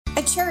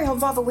Cherry Hill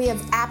Volvo, we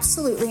have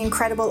absolutely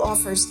incredible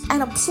offers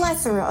and a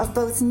plethora of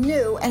both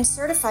new and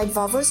certified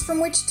Volvos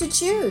from which to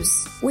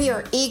choose. We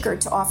are eager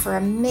to offer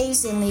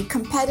amazingly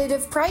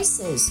competitive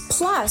prices,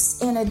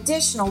 plus an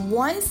additional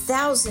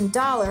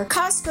 $1,000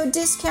 Costco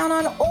discount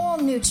on all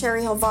new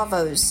Cherry Hill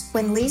Volvos.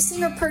 When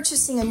leasing or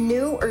purchasing a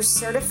new or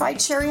certified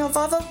Cherry Hill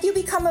Volvo, you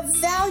become a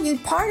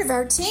valued part of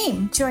our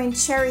team. Join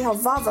Cherry Hill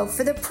Volvo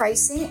for the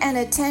pricing and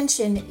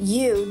attention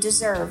you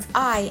deserve.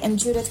 I am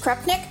Judith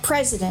Krupnick,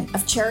 president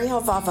of Cherry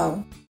Hill Volvo.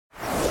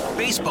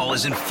 Baseball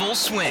is in full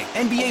swing.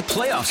 NBA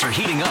playoffs are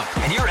heating up,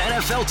 and your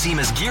NFL team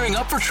is gearing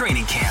up for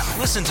training camp.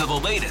 Listen to the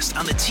latest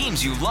on the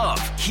teams you love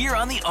here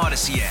on the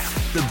Odyssey app.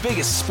 The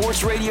biggest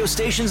sports radio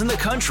stations in the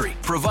country,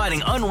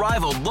 providing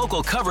unrivaled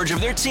local coverage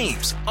of their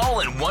teams,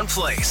 all in one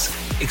place.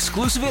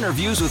 Exclusive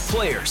interviews with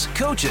players,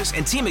 coaches,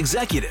 and team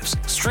executives,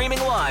 streaming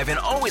live and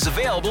always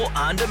available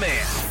on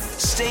demand.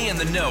 Stay in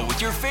the know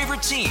with your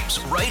favorite teams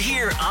right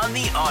here on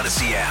the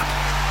Odyssey app.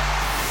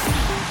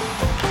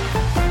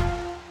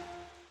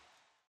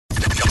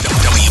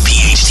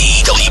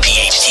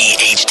 WPHT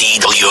HD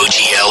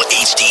WOGL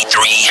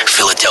HD3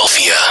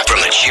 Philadelphia from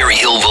the Cherry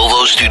Hill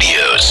Volvo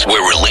Studios,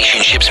 where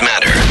relationships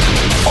matter.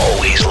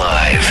 Always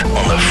live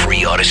on the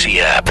free Odyssey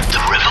app. The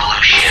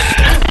revolution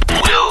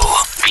will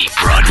be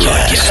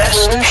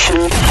broadcast.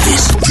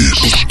 This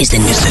is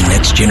the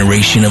next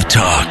generation of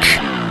talk.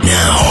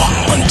 Now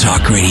on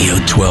Talk Radio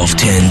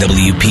 1210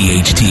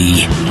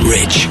 WPHT,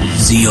 Rich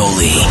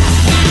Zeoli.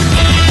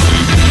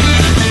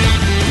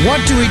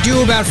 What do we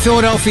do about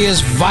Philadelphia's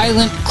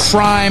violent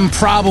crime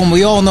problem?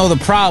 We all know the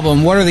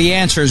problem. What are the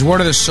answers? What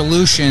are the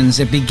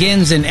solutions? It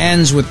begins and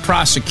ends with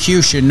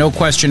prosecution, no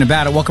question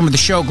about it. Welcome to the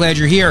show. Glad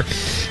you're here.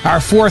 Our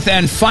fourth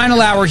and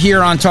final hour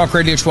here on Talk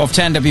Radio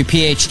 1210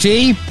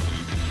 WPHT.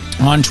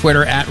 On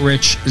Twitter, at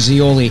Rich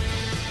Zeoli.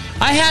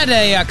 I had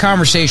a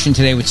conversation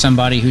today with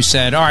somebody who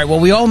said, all right, well,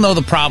 we all know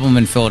the problem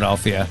in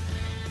Philadelphia.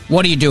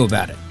 What do you do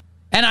about it?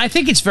 And I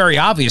think it's very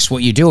obvious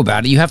what you do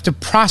about it. You have to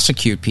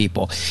prosecute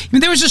people. I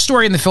mean, there was a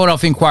story in the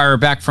Philadelphia Inquirer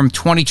back from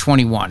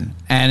 2021,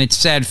 and it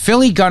said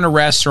Philly gun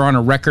arrests are on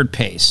a record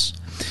pace,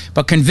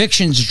 but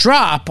convictions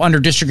drop under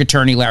District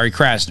Attorney Larry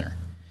Krasner.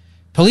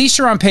 Police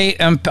are on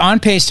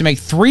pace to make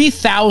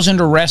 3,000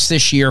 arrests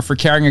this year for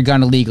carrying a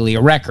gun illegally,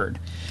 a record.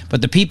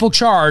 But the people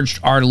charged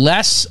are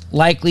less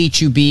likely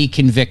to be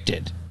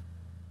convicted.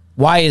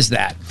 Why is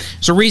that?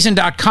 It's a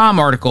Reason.com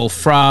article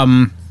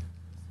from...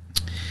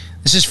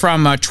 This is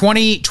from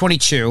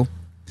 2022.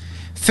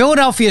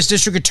 Philadelphia's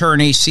district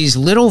attorney sees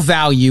little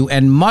value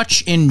and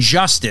much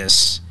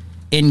injustice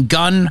in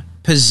gun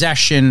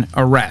possession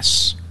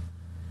arrests.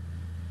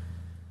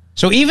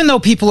 So even though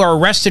people are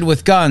arrested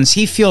with guns,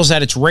 he feels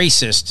that it's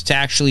racist to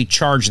actually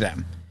charge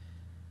them.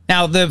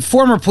 Now, the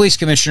former police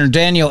commissioner,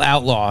 Danielle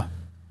Outlaw,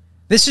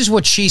 this is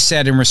what she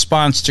said in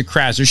response to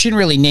Krasner. She didn't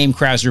really name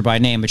Krasner by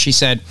name, but she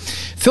said,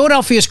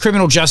 Philadelphia's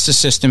criminal justice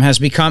system has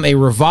become a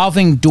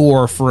revolving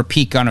door for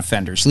repeat gun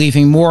offenders,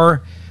 leaving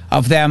more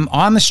of them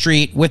on the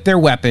street with their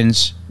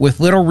weapons with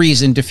little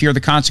reason to fear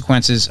the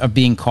consequences of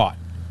being caught.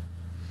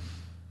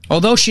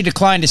 Although she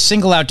declined to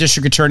single out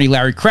District Attorney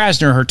Larry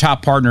Krasner, her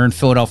top partner in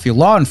Philadelphia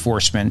law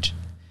enforcement,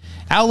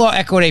 Outlaw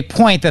echoed a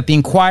point that the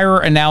Inquirer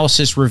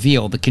analysis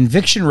revealed. The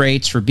conviction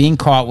rates for being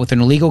caught with an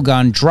illegal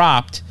gun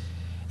dropped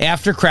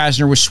after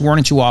Krasner was sworn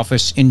into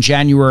office in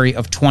January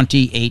of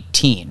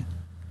 2018.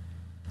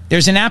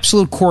 There's an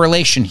absolute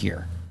correlation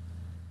here.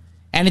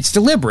 And it's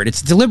deliberate.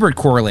 It's a deliberate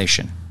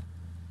correlation.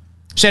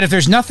 Said if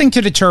there's nothing to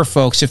deter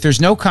folks, if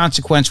there's no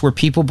consequence where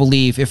people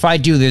believe if I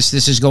do this,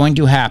 this is going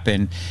to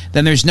happen,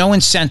 then there's no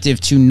incentive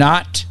to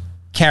not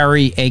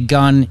carry a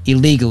gun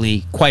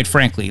illegally, quite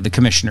frankly, the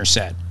commissioner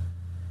said.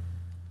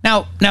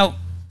 Now,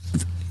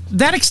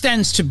 that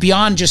extends to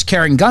beyond just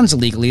carrying guns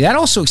illegally. That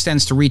also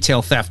extends to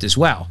retail theft as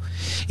well.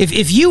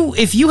 If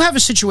you have a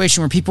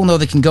situation where people know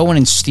they can go in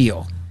and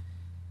steal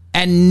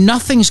and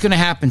nothing's going to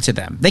happen to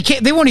them,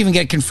 they won't even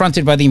get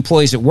confronted by the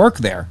employees that work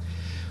there.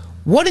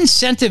 What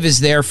incentive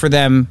is there for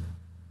them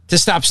to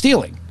stop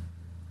stealing?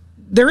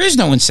 There is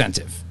no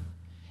incentive.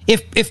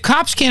 If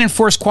cops can't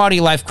enforce quality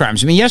of life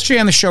crimes, I mean, yesterday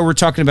on the show, we're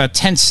talking about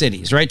 10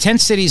 cities, right? 10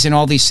 cities in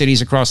all these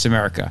cities across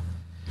America.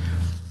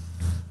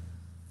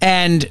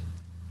 And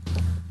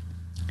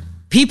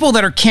people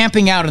that are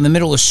camping out in the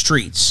middle of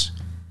streets.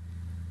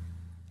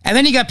 And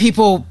then you got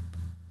people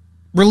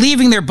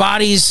relieving their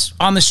bodies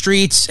on the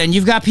streets, and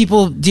you've got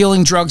people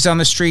dealing drugs on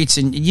the streets,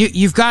 and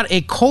you've got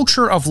a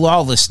culture of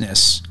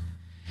lawlessness.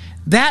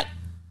 That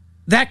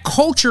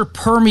culture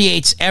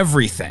permeates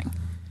everything.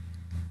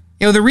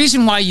 You know, the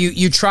reason why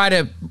you try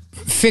to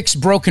fix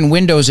broken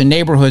windows in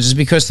neighborhoods is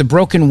because the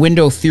broken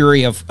window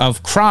theory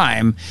of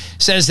crime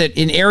says that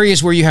in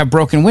areas where you have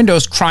broken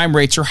windows, crime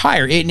rates are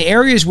higher. In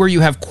areas where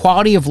you have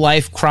quality of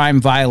life crime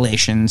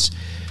violations,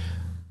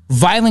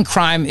 violent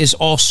crime is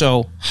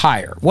also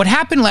higher. What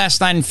happened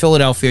last night in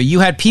Philadelphia, you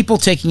had people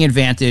taking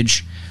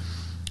advantage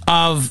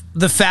of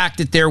the fact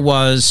that there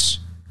was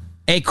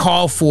a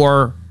call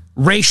for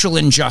racial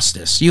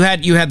injustice. You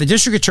had the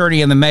district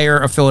attorney and the mayor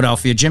of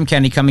Philadelphia, Jim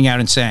Kennedy, coming out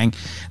and saying,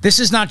 this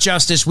is not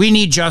justice. We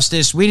need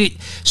justice.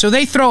 So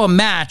they throw a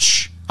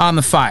match on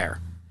the fire.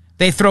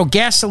 They throw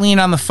gasoline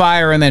on the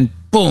fire, and then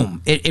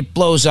boom, it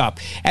blows up.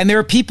 And there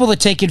are people that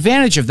take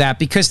advantage of that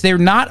because they're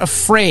not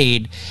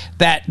afraid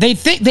that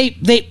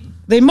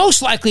they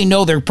most likely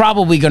know they're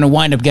probably going to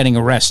wind up getting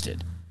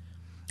arrested.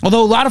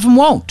 Although a lot of them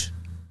won't.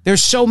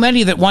 There's so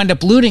many that wind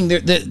up looting.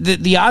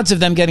 The odds of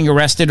them getting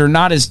arrested are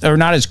not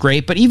as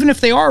great. But even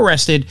if they are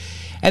arrested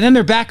and then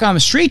they're back on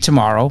the street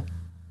tomorrow,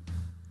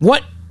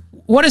 what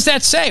does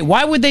that say?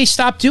 Why would they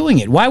stop doing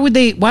it? Why would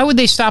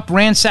they stop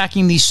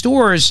ransacking these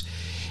stores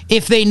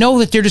if they know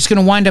that they're just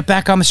going to wind up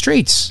back on the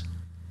streets?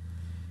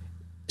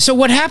 So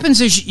what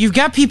happens is you've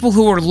got people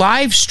who are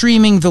live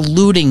streaming the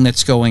looting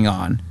that's going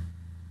on.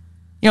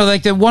 You know,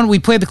 like the one we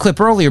played the clip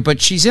earlier,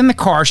 but she's in the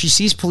car. She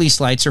sees police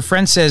lights. Her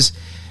friend says,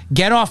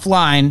 get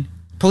offline.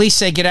 Police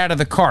say, get out of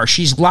the car.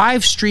 She's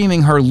live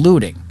streaming her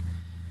looting.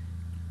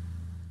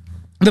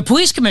 The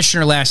police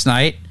commissioner last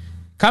night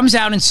comes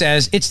out and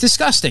says, it's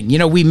disgusting. You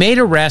know, we made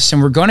arrests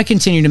and we're going to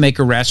continue to make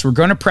arrests. We're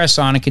going to press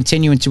on and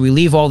continue until we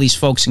leave all these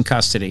folks in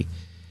custody.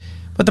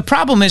 But the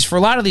problem is for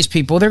a lot of these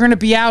people, they're going to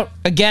be out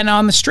again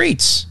on the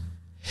streets.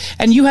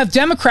 And you have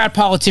Democrat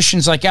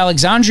politicians like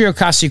Alexandria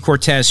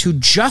Ocasio-Cortez who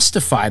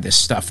justify this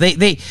stuff.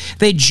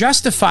 They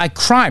justify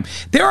crime.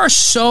 There are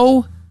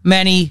so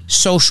many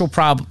social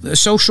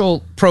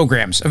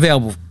programs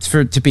available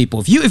to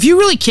people. If you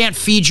really can't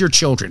feed your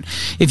children,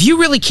 if you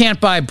really can't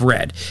buy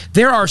bread,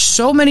 there are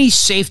so many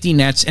safety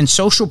nets and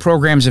social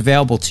programs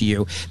available to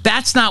you.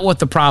 That's not what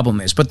the problem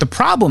is. But the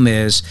problem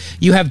is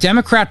you have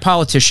Democrat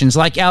politicians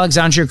like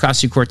Alexandria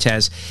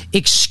Ocasio-Cortez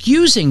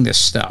excusing this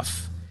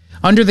stuff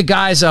under the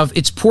guise of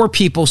it's poor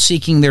people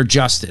seeking their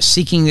justice,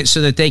 seeking it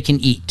so that they can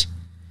eat.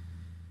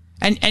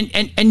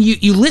 And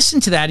you listen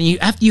to that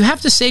and you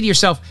have to say to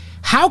yourself,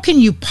 how can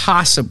you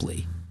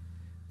possibly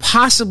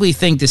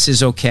think this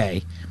is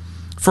okay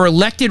for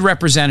elected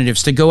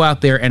representatives to go out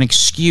there and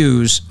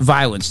excuse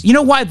violence? You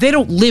know why? They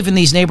don't live in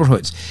these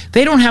neighborhoods.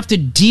 They don't have to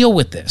deal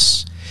with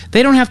this.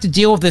 They don't have to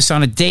deal with this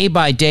on a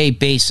day-by-day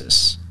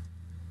basis.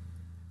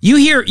 You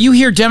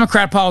hear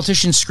Democrat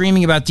politicians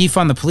screaming about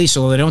defund the police,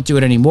 although they don't do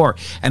it anymore.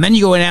 And then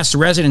you go and ask the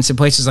residents in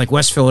places like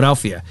West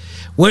Philadelphia,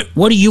 what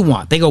do you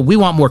want? They go, we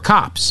want more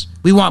cops.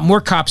 We want more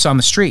cops on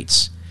the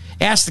streets.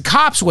 Ask the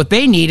cops what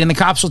they need, and the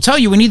cops will tell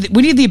you we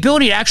need the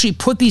ability to actually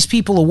put these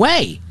people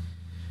away.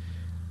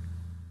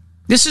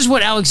 This is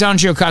what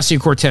Alexandria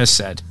Ocasio-Cortez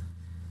said.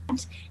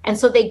 And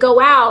so they go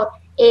out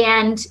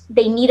and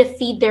they need to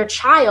feed their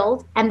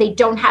child and they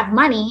don't have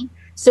money.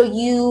 So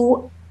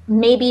you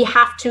maybe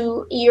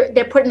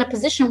they're put in a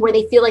position where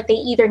they feel like they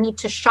either need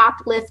to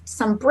shoplift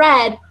some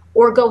bread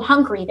or go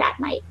hungry that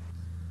night.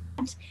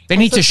 They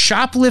need to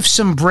shoplift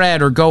some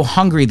bread or go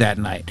hungry that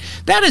night.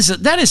 That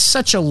is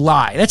such a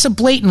lie. That's a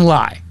blatant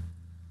lie.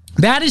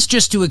 That is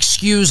just to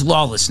excuse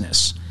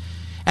lawlessness.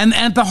 And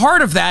at the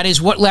heart of that is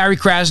what Larry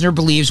Krasner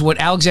believes, what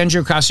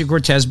Alexandria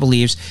Ocasio-Cortez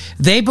believes.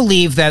 They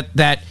believe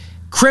that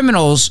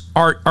criminals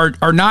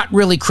are not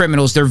really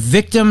criminals. They're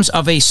victims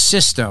of a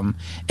system,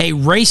 a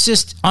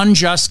racist,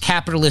 unjust,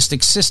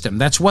 capitalistic system.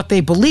 That's what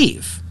they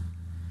believe.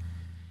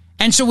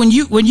 And so when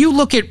you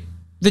look at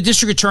the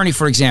district attorney,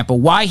 for example,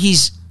 why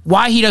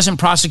he doesn't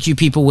prosecute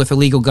people with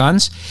illegal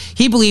guns,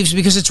 he believes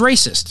because it's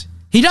racist.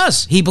 He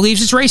does. He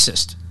believes it's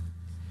racist.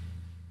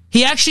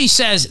 He actually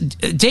says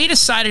data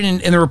cited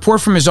in the report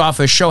from his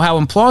office show how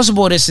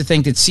implausible it is to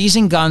think that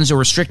seizing guns or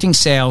restricting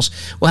sales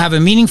will have a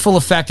meaningful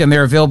effect on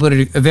their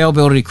availability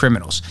to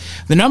criminals.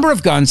 The number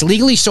of guns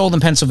legally sold in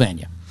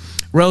Pennsylvania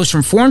rose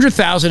from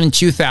 400,000 in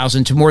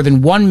 2000 to more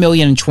than 1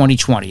 million in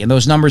 2020, and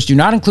those numbers do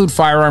not include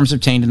firearms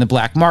obtained in the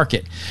black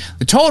market.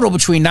 The total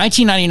between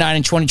 1999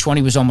 and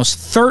 2020 was almost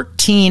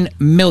 13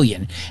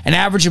 million, an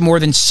average of more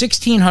than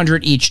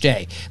 1,600 each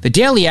day. The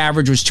daily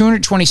average was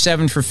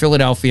 227 for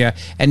Philadelphia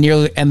and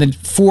the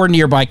 4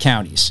 nearby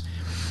counties.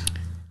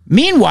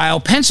 Meanwhile,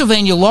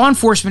 Pennsylvania law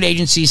enforcement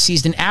agencies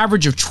seized an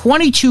average of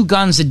 22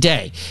 guns a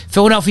day.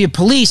 Philadelphia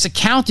police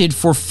accounted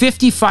for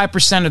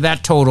 55% of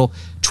that total,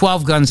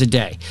 12 guns a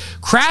day.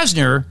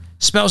 Krasner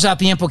spells out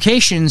the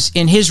implications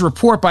in his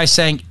report by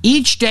saying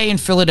each day in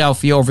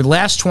Philadelphia over the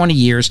last 20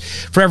 years,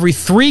 for every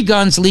 3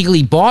 guns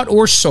legally bought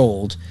or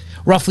sold,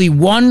 roughly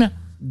 1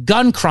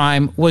 gun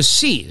crime was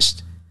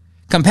seized.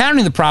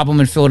 Compounding the problem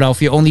in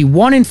Philadelphia, only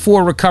 1 in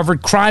 4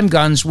 recovered crime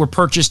guns were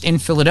purchased in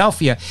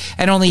Philadelphia,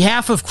 and only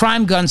half of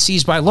crime guns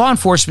seized by law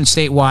enforcement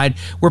statewide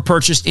were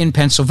purchased in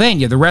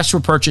Pennsylvania. The rest were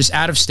purchased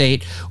out of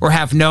state or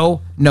have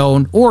no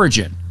known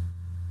origin.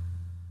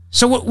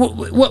 So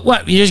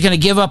what? You're just going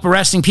to give up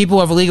arresting people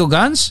who have illegal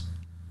guns?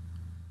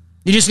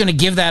 You're just going to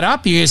give that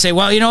up? You're going to say,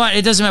 well, you know what?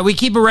 It doesn't matter. We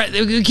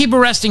keep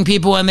arresting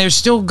people, and there's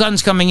still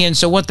guns coming in,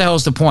 so what the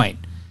hell's the point?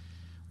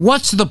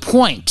 What's the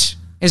point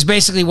is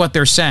basically what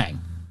they're saying.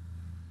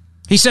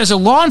 He says a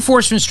law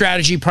enforcement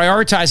strategy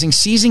prioritizing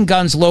seizing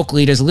guns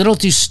locally does little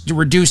to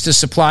reduce the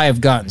supply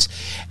of guns.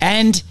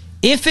 And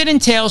if it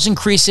entails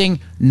increasing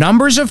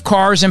numbers of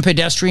cars and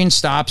pedestrian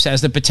stops,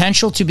 has the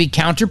potential to be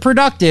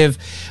counterproductive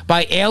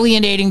by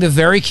alienating the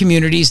very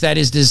communities that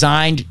is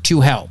designed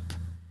to help.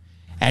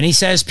 And he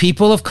says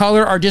people of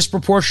color are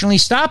disproportionately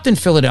stopped in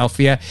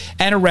Philadelphia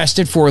and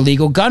arrested for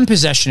illegal gun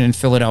possession in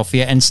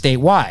Philadelphia and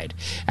statewide.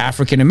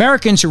 African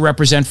Americans, who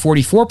represent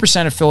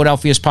 44% of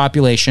Philadelphia's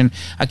population,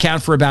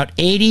 account for about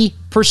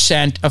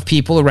 80% of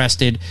people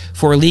arrested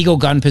for illegal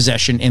gun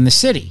possession in the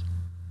city.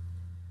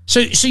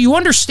 So you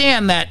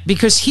understand that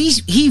because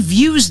he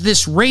views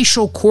this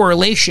racial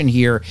correlation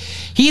here,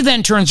 he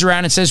then turns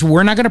around and says,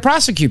 we're not going to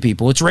prosecute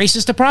people. It's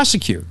racist to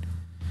prosecute.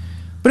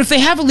 But if they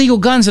have illegal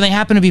guns and they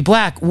happen to be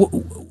black, I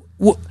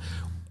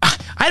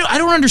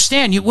don't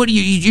understand.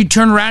 You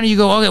turn around and you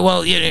go, okay,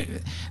 well,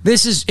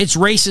 it's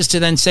racist to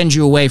then send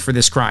you away for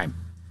this crime.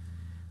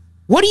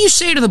 What do you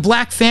say to the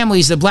black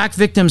families, the black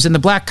victims, and the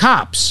black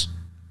cops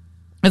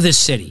of this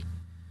city?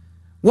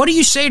 What do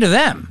you say to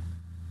them?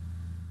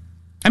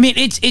 I mean,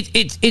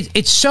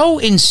 it's so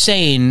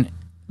insane,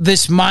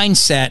 this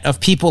mindset of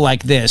people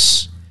like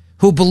this,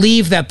 who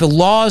believe that the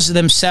laws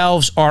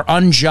themselves are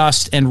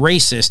unjust and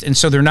racist, and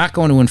so they're not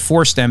going to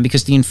enforce them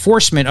because the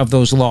enforcement of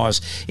those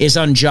laws is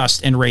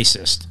unjust and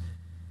racist.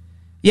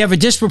 You have a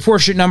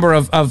disproportionate number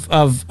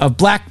of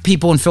black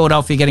people in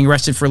Philadelphia getting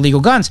arrested for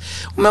illegal guns.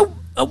 Well,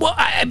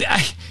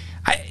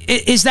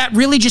 is that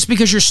really just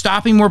because you're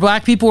stopping more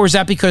black people, or is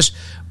that because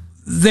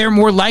they're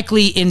more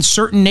likely in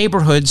certain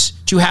neighborhoods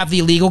to have the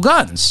illegal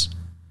guns?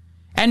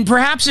 And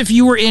perhaps if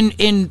you were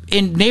in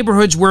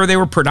neighborhoods where they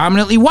were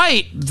predominantly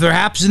white,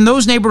 perhaps in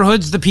those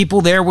neighborhoods, the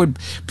people there would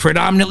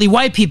predominantly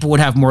white people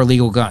would have more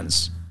illegal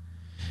guns.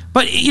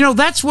 But,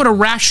 that's what a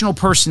rational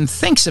person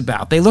thinks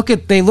about. They look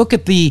at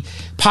the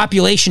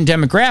population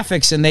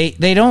demographics, and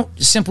they don't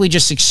simply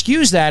just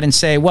excuse that and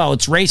say, well,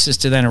 it's racist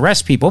to then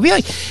arrest people.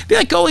 It'd be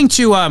like going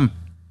to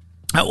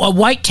a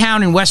white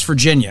town in West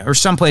Virginia or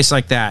someplace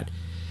like that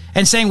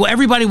and saying, well,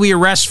 everybody we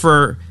arrest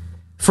for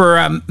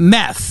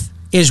meth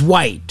is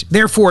white,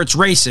 therefore it's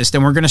racist,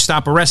 and we're going to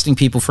stop arresting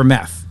people for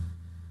meth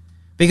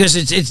because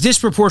it's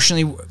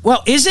disproportionately.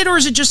 Well, is it, or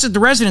is it just that the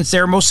residents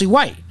there are mostly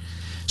white?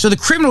 So the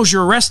criminals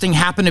you're arresting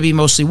happen to be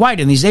mostly white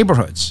in these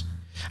neighborhoods.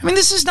 I mean,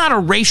 this is not a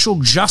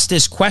racial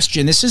justice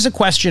question. This is a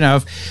question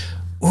of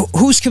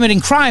who's committing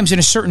crimes in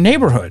a certain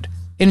neighborhood,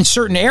 in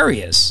certain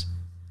areas.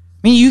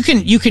 I mean, you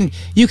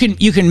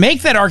can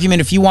make that argument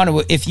if you want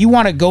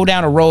to go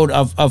down a road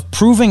of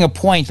proving a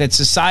point that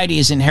society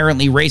is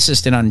inherently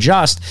racist and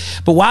unjust.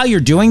 But while you're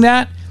doing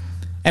that,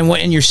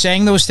 and you're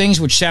saying those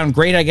things, which sound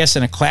great, I guess,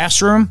 in a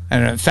classroom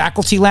and a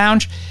faculty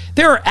lounge,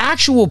 there are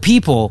actual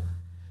people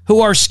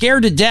who are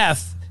scared to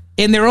death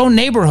in their own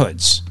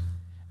neighborhoods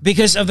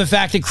because of the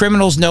fact that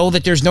criminals know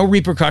that there's no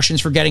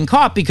repercussions for getting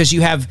caught, because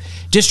you have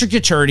district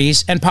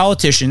attorneys and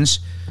politicians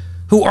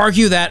who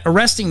argue that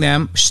arresting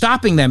them,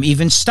 stopping them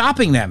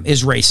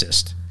is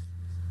racist.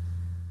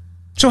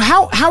 So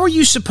how are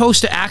you supposed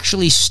to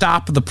actually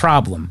stop the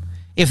problem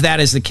if that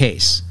is the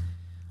case?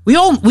 We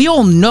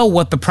all know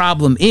what the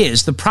problem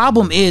is. The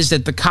problem is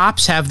that the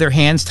cops have their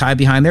hands tied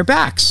behind their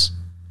backs.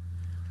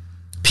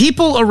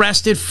 People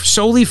arrested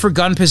solely for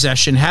gun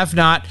possession have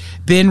not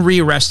been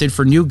rearrested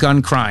for new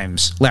gun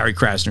crimes, Larry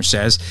Krasner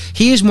says.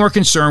 He is more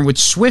concerned with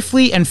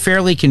swiftly and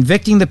fairly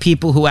convicting the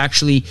people who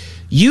actually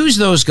use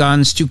those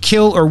guns to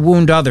kill or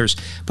wound others.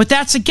 But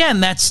that's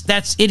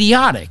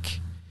idiotic.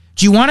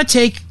 Do you want to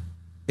take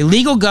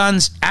illegal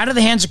guns out of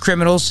the hands of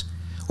criminals,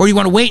 or do you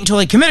want to wait until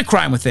they commit a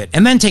crime with it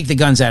and then take the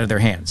guns out of their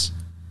hands?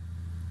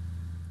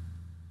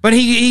 But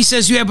he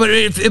says, yeah, but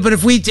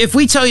if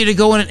we tell you to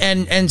go in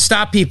and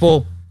stop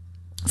people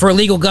for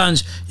illegal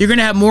guns, you're going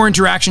to have more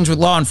interactions with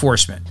law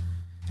enforcement,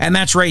 and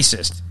that's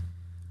racist.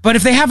 But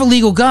if they have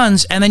illegal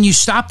guns and then you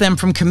stop them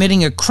from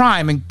committing a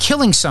crime and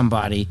killing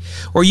somebody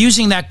or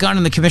using that gun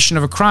in the commission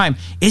of a crime,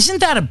 isn't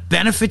that a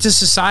benefit to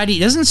society?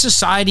 Doesn't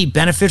society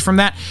benefit from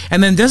that?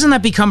 And then doesn't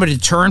that become a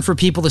deterrent for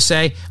people to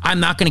say,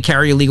 I'm not going to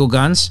carry illegal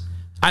guns?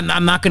 I'm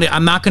not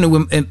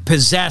going to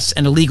possess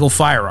an illegal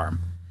firearm.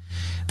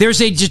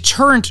 There's a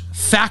deterrent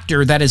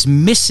factor that is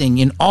missing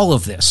in all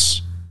of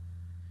this.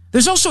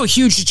 There's also a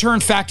huge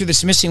deterrent factor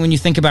that's missing when you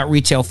think about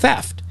retail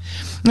theft.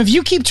 If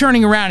you keep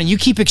turning around and you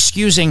keep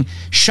excusing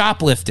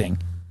shoplifting,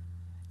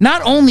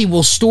 not only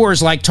will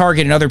stores like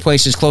Target and other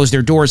places close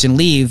their doors and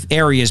leave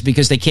areas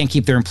because they can't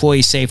keep their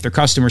employees safe, their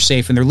customers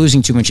safe, and they're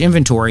losing too much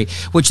inventory,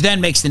 which then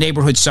makes the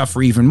neighborhood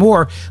suffer even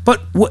more. But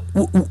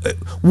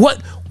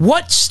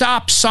what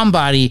stops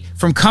somebody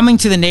from coming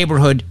to the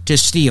neighborhood to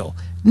steal?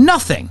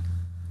 Nothing.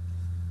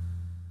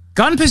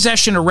 Gun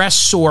possession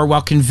arrests soar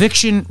while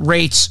conviction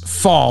rates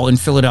fall in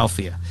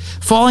Philadelphia,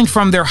 falling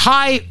from their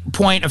high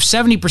point of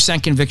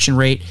 70% conviction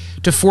rate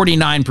to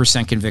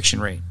 49%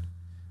 conviction rate.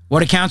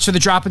 What accounts for the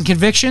drop in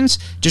convictions?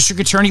 District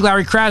Attorney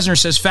Larry Krasner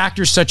says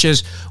factors such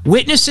as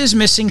witnesses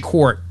missing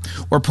court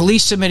or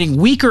police submitting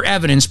weaker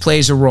evidence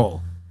plays a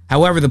role.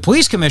 However, the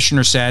police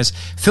commissioner says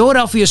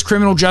Philadelphia's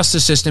criminal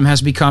justice system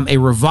has become a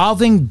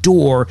revolving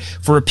door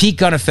for repeat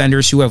gun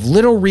offenders who have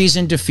little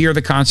reason to fear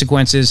the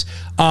consequences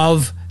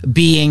of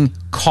being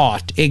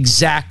caught.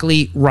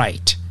 Exactly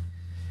right.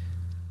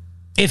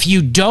 If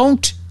you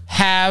don't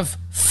have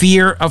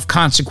fear of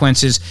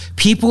consequences,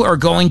 people are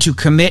going to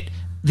commit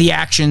the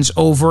actions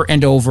over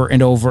and over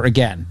and over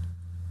again.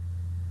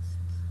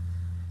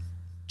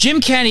 Jim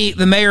Kenney,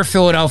 the mayor of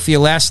Philadelphia,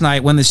 last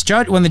night, when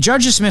the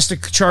judge dismissed the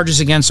charges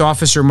against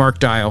Officer Mark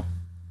Dial,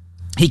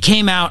 he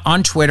came out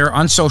on Twitter,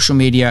 on social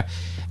media,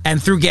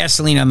 and threw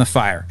gasoline on the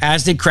fire,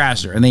 as did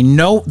Krasner. And they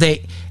know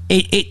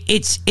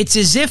it's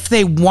as if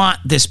they want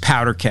this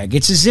powder keg.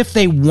 It's as if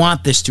they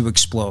want this to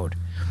explode.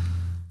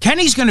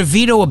 Kenney's going to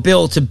veto a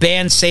bill to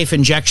ban safe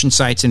injection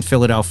sites in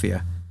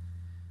Philadelphia.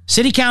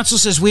 City council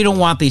says we don't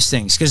want these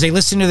things because they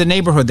listen to the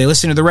neighborhood, they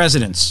listen to the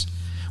residents.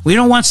 We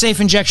don't want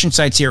safe injection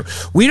sites here.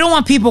 We don't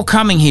want people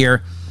coming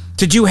here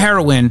to do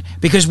heroin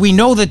because we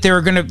know that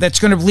that's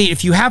going to lead,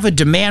 if you have a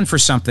demand for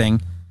something,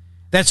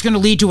 that's going to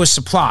lead to a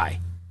supply.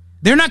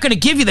 They're not going to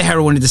give you the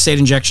heroin at the safe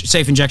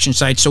injection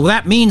site. So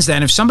that means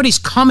then if somebody's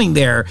coming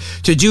there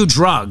to do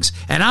drugs,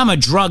 and I'm a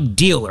drug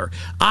dealer,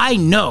 I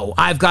know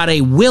I've got a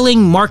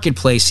willing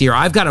marketplace here.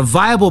 I've got a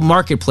viable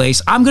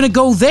marketplace. I'm going to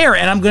go there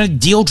and I'm going to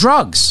deal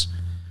drugs.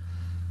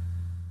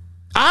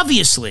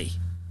 Obviously.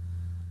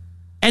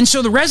 And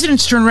so the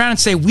residents turn around and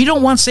say, we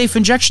don't want safe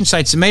injection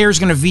sites. The mayor is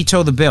going to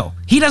veto the bill.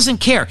 He doesn't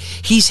care.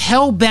 He's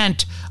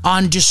hell-bent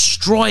on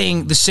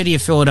destroying the city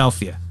of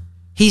Philadelphia.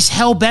 He's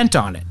hell-bent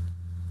on it.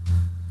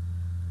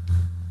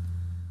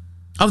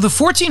 Of the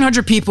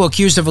 1,400 people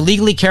accused of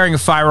illegally carrying a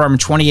firearm in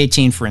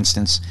 2018, for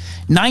instance,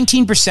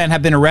 19%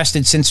 have been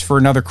arrested since for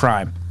another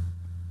crime.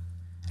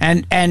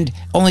 And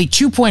only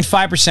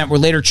 2.5% were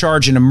later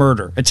charged in a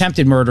murder,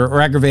 attempted murder, or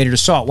aggravated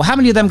assault. Well, how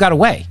many of them got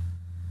away?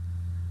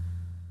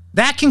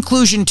 That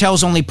conclusion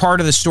tells only part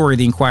of the story,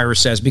 the Inquirer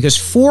says, because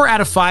 4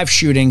 out of 5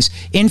 shootings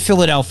in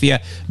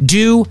Philadelphia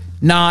do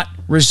not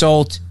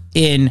result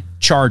in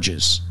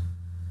charges.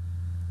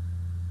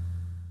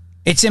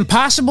 It's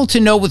impossible to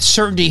know with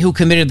certainty who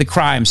committed the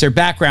crimes, their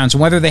backgrounds,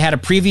 and whether they had a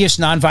previous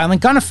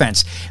nonviolent gun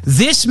offense.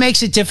 This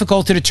makes it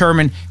difficult to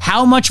determine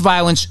how much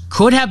violence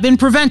could have been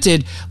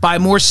prevented by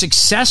more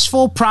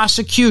successful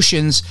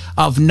prosecutions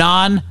of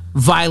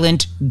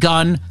nonviolent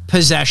gun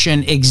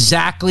possession.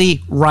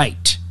 Exactly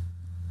right.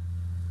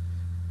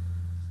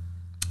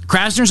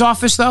 Krasner's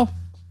office, though,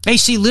 they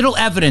see little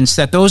evidence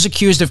that those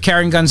accused of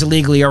carrying guns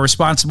illegally are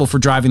responsible for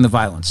driving the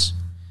violence.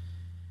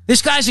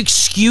 This guy's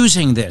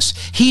excusing this.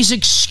 He's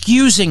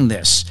excusing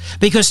this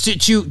because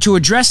to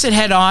address it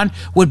head on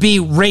would be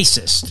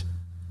racist.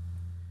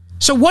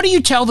 So what do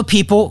you tell the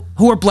people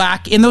who are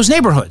black in those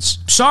neighborhoods?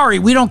 Sorry,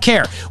 we don't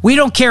care. We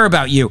don't care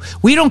about you.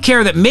 We don't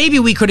care that maybe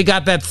we could have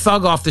got that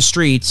thug off the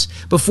streets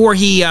before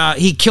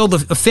he killed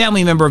a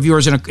family member of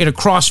yours in a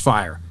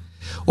crossfire.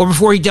 Or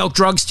before he dealt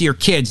drugs to your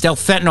kids, dealt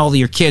fentanyl to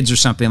your kids or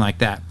something like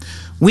that.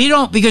 We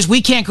don't, because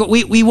we can't go,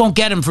 we won't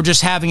get him for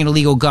just having an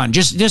illegal gun.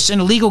 Just an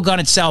illegal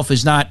gun itself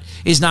is not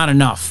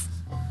enough.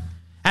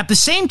 At the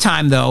same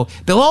time, though,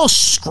 they'll all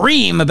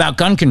scream about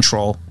gun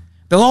control.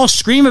 They'll all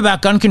scream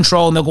about gun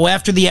control, and they'll go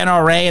after the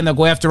NRA, and they'll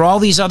go after all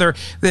these other,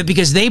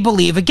 because they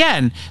believe,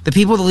 again, the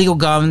people with illegal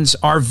guns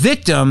are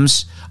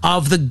victims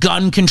of the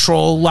gun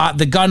control,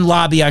 the gun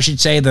lobby, I should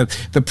say,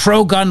 the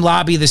pro-gun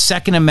lobby, the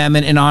Second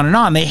Amendment, and on and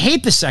on. They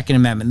hate the Second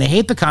Amendment. They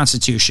hate the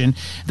Constitution.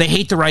 They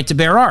hate the right to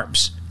bear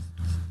arms.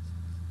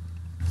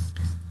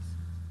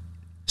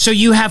 So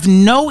you have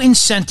no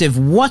incentive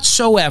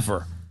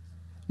whatsoever.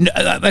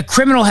 A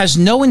criminal has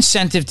no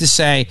incentive to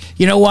say,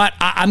 you know what,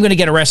 I'm going to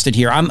get arrested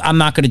here. I'm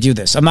not going to do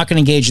this. I'm not going to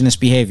engage in this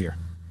behavior.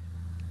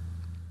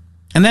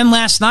 And then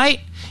last night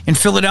in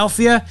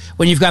Philadelphia,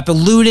 when you've got the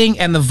looting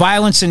and the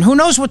violence, and who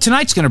knows what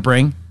tonight's going to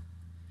bring,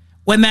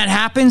 when that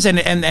happens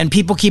and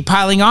people keep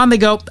piling on, they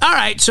go, all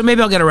right, so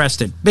maybe I'll get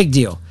arrested. Big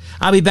deal.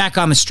 I'll be back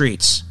on the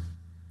streets.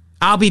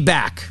 I'll be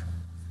back.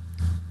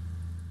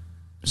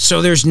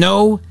 So there's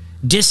no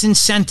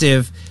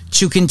disincentive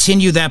to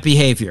continue that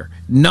behavior.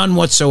 None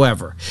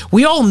whatsoever.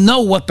 We all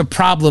know what the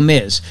problem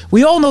is.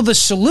 We all know the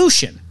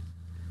solution.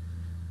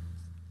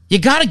 You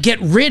got to get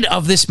rid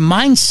of this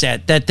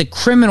mindset that the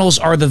criminals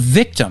are the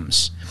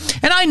victims.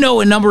 And I know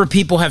a number of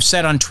people have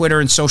said on Twitter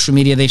and social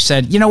media, they've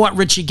said, you know what,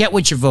 Rich, you get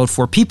what you vote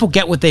for. People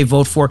get what they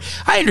vote for.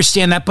 I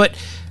understand that, but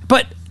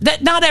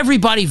that not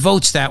everybody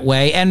votes that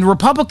way, and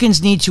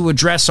Republicans need to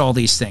address all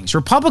these things.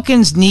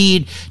 Republicans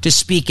need to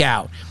speak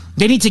out.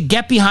 They need to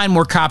get behind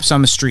more cops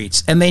on the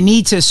streets, and they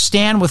need to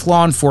stand with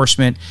law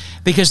enforcement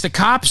because the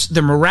cops,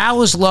 the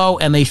morale is low,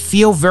 and they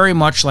feel very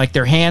much like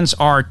their hands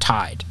are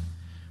tied,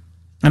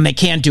 and they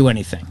can't do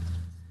anything.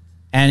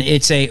 And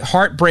it's a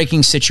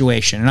heartbreaking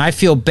situation, and I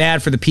feel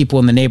bad for the people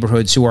in the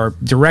neighborhoods who are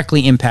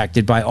directly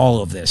impacted by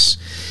all of this.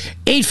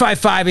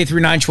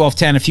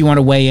 855-839-1210 if you want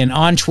to weigh in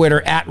on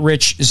Twitter, at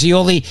Rich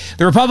Zeoli.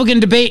 The Republican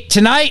debate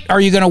tonight,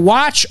 are you going to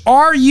watch?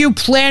 Are you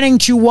planning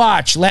to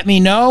watch? Let me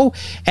know.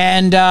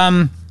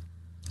 And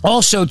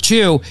also,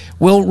 too,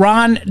 will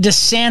Ron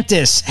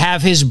DeSantis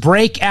have his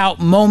breakout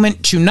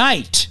moment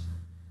tonight?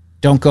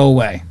 Don't go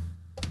away.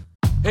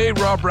 Hey,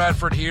 Rob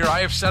Bradford here. I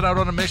have set out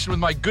on a mission with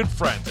my good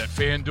friends at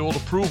FanDuel to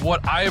prove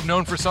what I have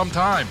known for some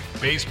time.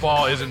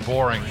 Baseball isn't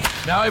boring.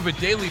 Now I have a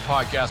daily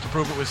podcast to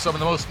prove it with some of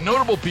the most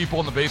notable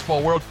people in the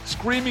baseball world,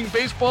 screaming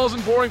baseball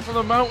isn't boring from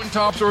the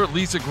mountaintops, or at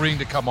least agreeing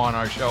to come on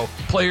our show.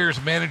 Players,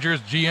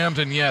 managers, GMs,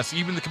 and yes,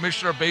 even the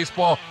commissioner of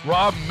baseball,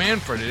 Rob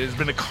Manfred. It has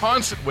been a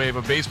constant wave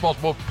of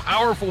baseball's most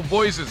powerful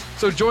voices.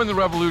 So join the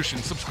revolution.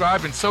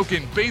 Subscribe and soak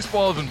in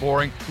Baseball Isn't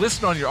Boring.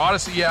 Listen on your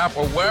Odyssey app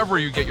or wherever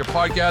you get your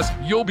podcasts.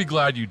 You'll be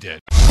glad you did.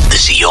 The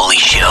Zioli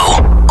Show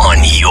on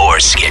your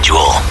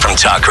schedule from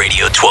Talk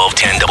Radio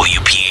 1210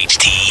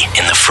 WPHT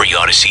in the free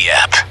Odyssey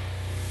app.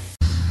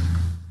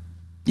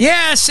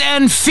 Yes,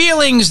 and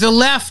feelings. The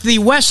left, the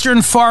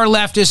Western far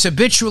left, is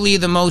habitually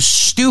the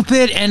most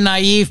stupid and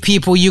naive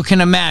people you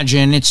can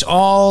imagine. It's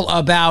all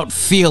about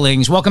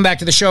feelings. Welcome back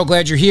to the show.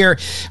 Glad you're here.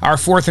 Our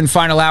fourth and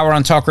final hour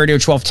on Talk Radio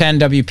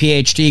 1210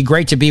 WPHT.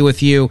 Great to be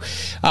with you.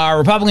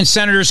 Republican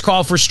senators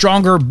call for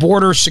stronger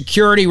border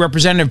security.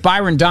 Representative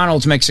Byron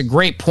Donalds makes a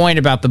great point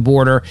about the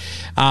border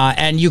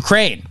and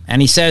Ukraine.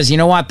 And he says, you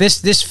know what?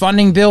 This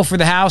funding bill for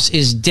the House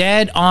is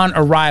dead on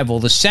arrival.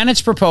 The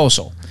Senate's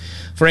proposal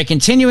for a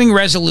continuing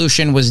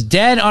resolution was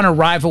dead on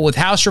arrival with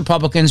House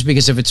Republicans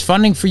because of its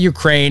funding for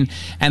Ukraine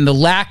and the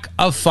lack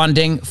of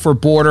funding for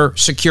border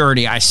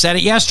security. I said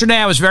it yesterday.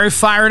 I was very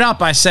fired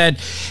up. I said,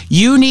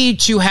 you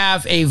need to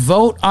have a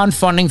vote on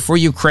funding for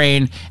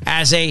Ukraine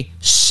as a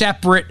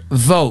separate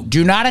vote.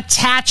 Do not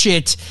attach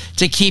it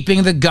to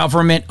keeping the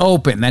government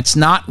open. That's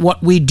not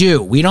what we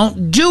do. We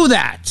don't do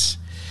that.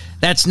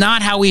 That's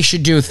not how we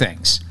should do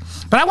things.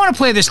 But I want to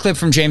play this clip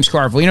from James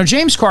Carville. You know,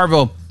 James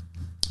Carville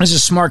is a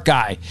smart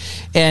guy,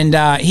 and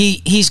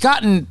he's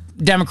gotten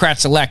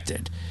Democrats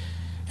elected.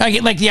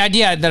 Like the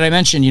idea that I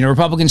mentioned, you know,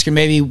 Republicans can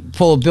maybe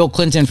pull a Bill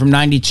Clinton from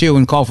 92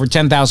 and call for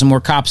 10,000 more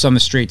cops on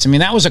the streets. I mean,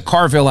 that was a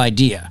Carville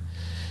idea,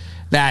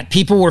 that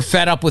people were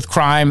fed up with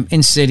crime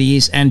in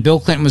cities, and Bill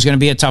Clinton was going to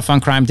be a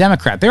tough-on-crime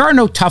Democrat. There are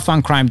no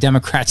tough-on-crime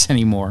Democrats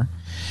anymore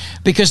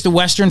because the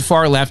Western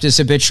far left is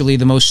habitually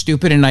the most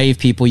stupid and naive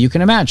people you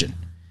can imagine.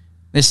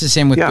 This is the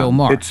same with Bill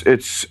Maher.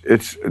 It's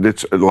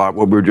a lot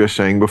what we were just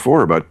saying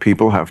before about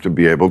people have to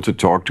be able to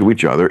talk to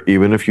each other,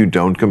 even if you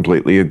don't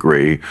completely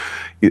agree.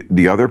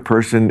 The other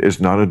person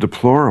is not a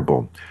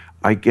deplorable.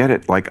 I get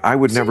it. Like I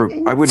would never.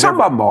 Some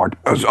of them are.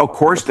 Of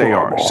course they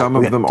are. Some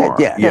of them are.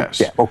 Yes.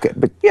 Yeah. Okay.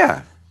 But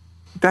yeah,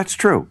 that's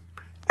true.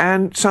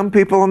 And some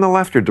people on the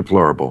left are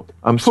deplorable.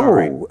 I'm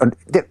sorry.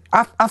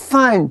 I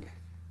find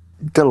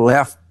the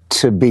left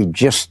to be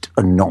just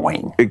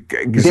annoying.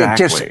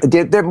 Exactly.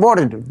 They're more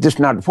than just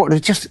not important.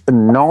 They're just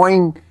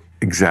annoying.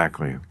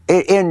 Exactly.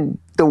 And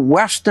the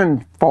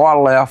Western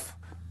far left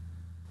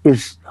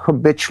is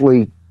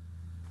habitually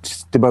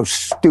the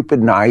most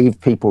stupid, naive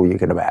people you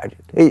can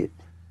imagine.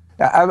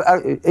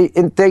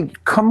 And they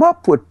come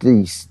up with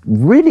these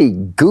really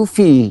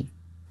goofy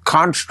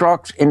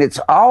constructs, and it's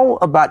all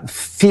about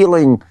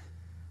feeling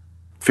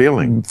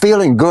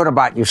good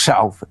about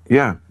yourself.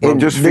 Yeah, well,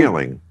 just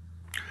feeling.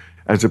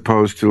 As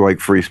opposed to like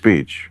free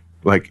speech.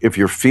 Like if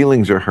your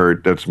feelings are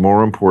hurt, that's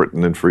more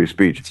important than free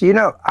speech. You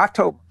know,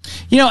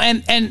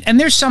 and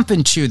there's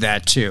something to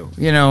that too.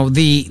 You know,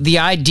 the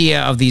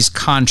idea of these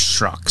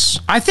constructs.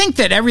 I think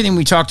that everything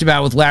we talked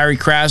about with Larry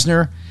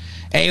Krasner,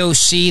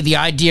 AOC, the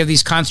idea of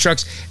these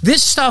constructs,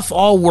 this stuff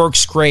all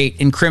works great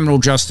in criminal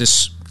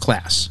justice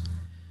class.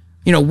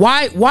 You know,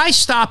 why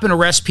stop and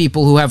arrest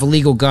people who have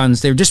illegal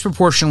guns? They're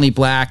disproportionately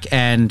black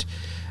and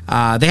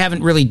they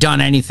haven't really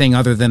done anything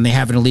other than they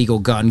have an illegal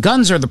gun.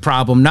 Guns are the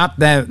problem, not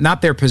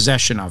their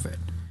possession of it.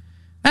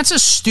 That's a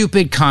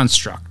stupid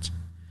construct.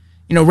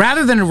 You know,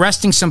 rather than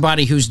arresting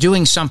somebody who's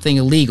doing something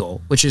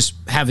illegal, which is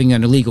having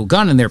an illegal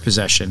gun in their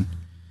possession,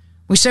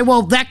 we say,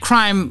 well, that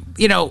crime,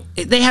 you know,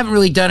 they haven't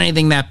really done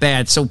anything that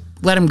bad, so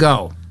let them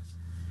go.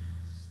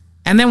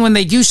 And then when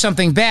they do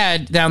something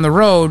bad down the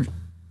road,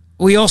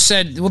 we all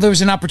said, well, there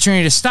was an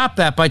opportunity to stop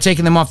that by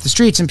taking them off the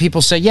streets. And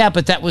people say, yeah,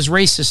 but that was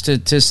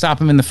racist to stop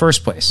them in the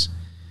first place.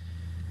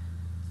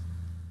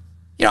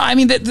 You know, I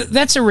mean,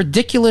 that's a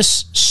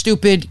ridiculous,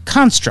 stupid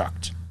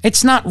construct.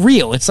 It's not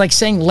real. It's like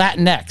saying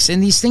Latinx.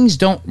 And these things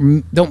don't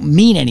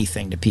mean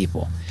anything to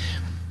people.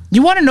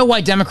 You want to know why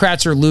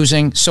Democrats are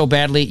losing so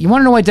badly?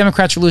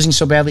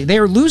 They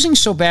are losing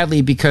so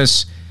badly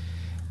because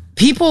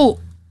people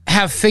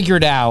have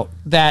figured out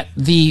that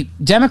the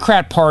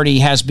Democrat Party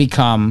has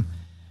become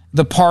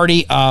the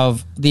party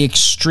of the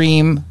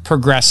extreme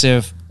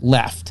progressive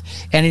left.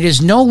 And it is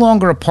no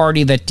longer a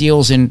party that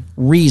deals in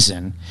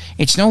reason.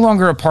 It's no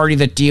longer a party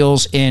that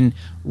deals in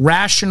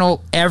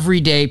rational,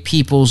 everyday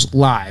people's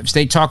lives.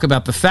 They talk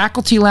about the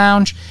faculty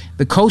lounge,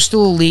 the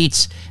coastal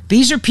elites.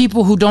 These are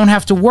people who don't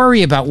have to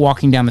worry about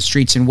walking down the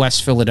streets in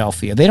West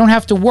Philadelphia. They don't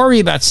have to worry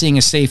about seeing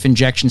a safe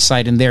injection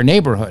site in their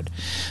neighborhood.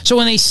 So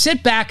when they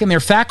sit back in their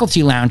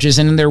faculty lounges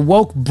and in their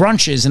woke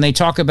brunches and they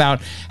talk about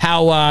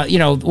how,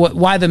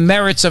 why the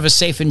merits of a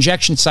safe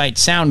injection site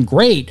sound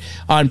great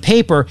on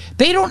paper,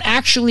 they don't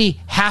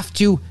actually have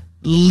to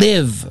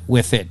live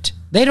with it.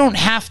 They don't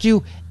have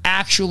to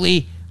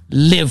actually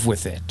live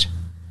with it.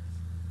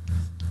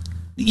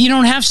 You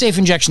don't have safe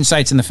injection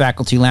sites in the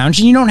faculty lounge,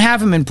 and you don't have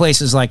them in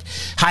places like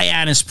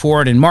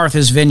Hyannisport and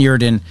Martha's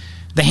Vineyard and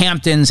the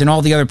Hamptons and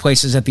all the other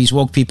places that these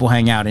woke people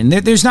hang out in.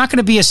 There's not going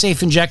to be a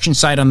safe injection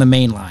site on the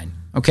main line,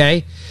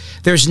 okay?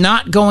 There's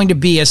not going to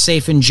be a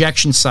safe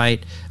injection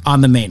site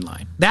on the main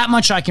line. That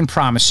much I can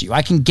promise you.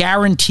 I can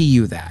guarantee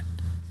you that.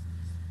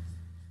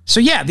 So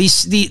yeah,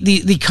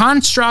 the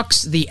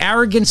constructs, the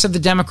arrogance of the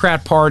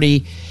Democrat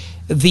Party,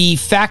 the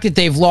fact that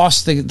they've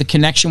lost the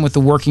connection with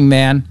the working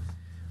man.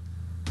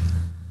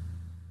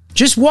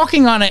 Just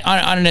walking on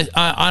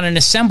an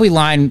assembly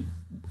line,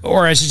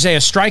 or as you say,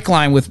 a strike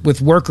line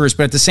with workers,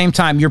 but at the same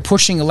time, you're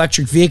pushing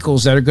electric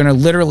vehicles that are going to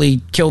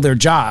literally kill their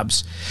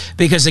jobs.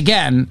 Because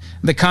again,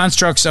 the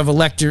constructs of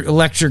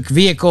electric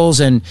vehicles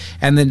and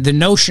the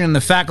notion in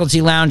the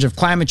faculty lounge of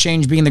climate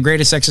change being the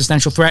greatest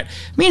existential threat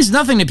means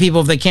nothing to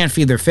people if they can't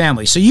feed their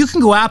family. So you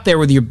can go out there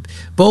with your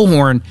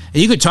bullhorn and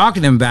you could talk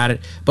to them about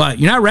it, but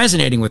you're not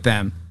resonating with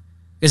them.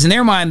 Because in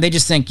their mind, they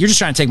just think, you're just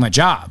trying to take my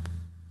job.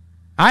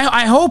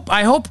 I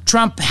hope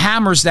Trump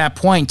hammers that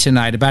point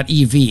tonight about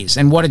EVs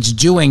and what it's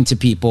doing to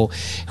people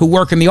who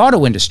work in the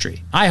auto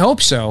industry. I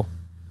hope so.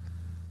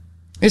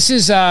 This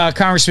is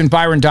Congressman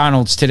Byron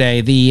Donalds today.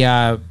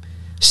 The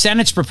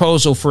Senate's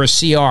proposal for a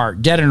CR,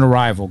 dead on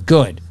arrival.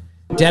 Good.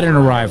 Dead on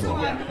arrival.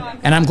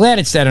 And I'm glad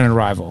it's dead on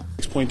arrival.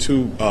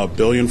 $6.2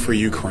 billion for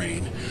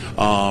Ukraine.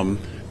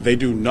 They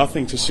do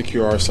nothing to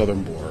secure our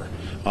southern border.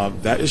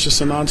 That is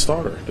just a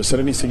non-starter. The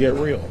Senate needs to get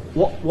real.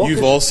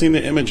 You've all seen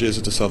the images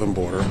at the southern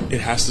border. It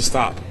has to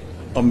stop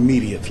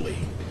immediately.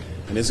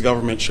 And this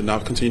government should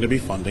not continue to be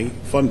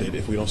funded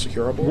if we don't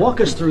secure our border. Walk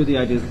us through the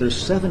idea that there's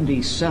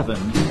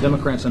 77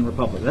 Democrats and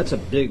Republicans. That's a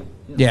big...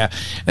 Yeah,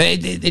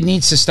 it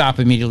needs to stop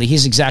immediately.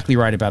 He's exactly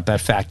right about that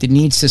fact. It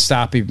needs to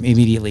stop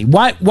immediately.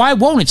 Why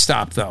won't it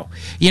stop, though?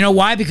 You know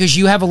why? Because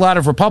you have a lot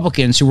of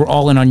Republicans who are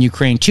all in on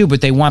Ukraine, too,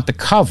 but they want the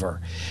cover.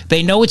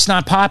 They know it's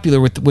not popular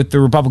with the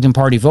Republican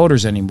Party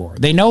voters anymore.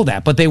 They know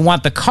that, but they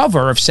want the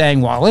cover of saying,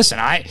 well, listen,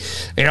 I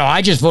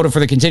just voted for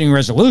the continuing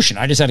resolution.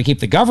 I just had to keep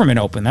the government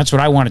open. That's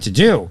what I wanted to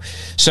do.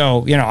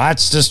 So,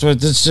 that's just and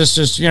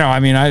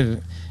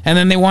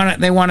then they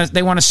want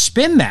to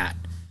spin that.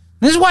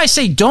 This is why I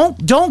say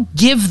don't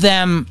give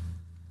them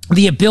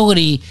the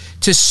ability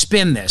to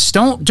spin this.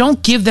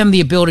 Don't give them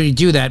the ability to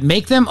do that.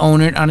 Make them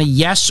own it on a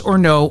yes or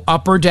no,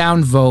 up or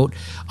down vote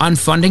on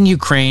funding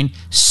Ukraine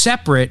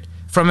separate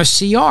from a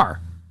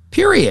CR.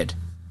 Period.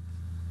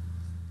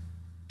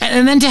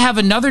 And then to have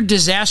another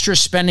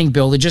disastrous spending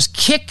bill to just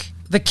kick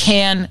the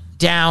can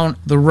down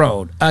the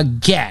road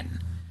again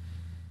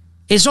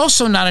is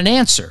also not an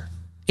answer.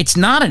 It's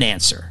not an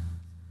answer.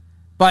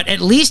 But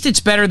at least it's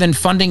better than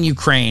funding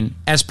Ukraine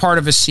as part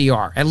of a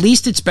CR. At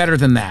least it's better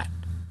than that.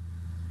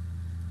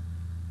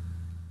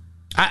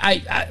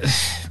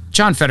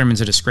 John Fetterman's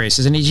a disgrace,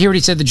 isn't he? Did you hear what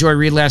he said to Joy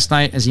Reid last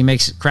night as he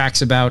makes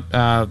cracks about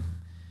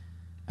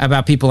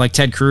people like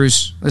Ted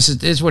Cruz? This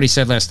is what he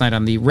said last night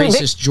on the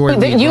racist Joy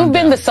Reid. You've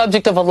been the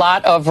subject of a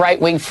lot of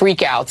right-wing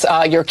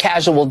freakouts. Your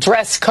casual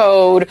dress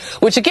code,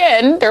 which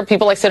again, there are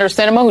people like Senator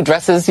Sinema who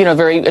dresses,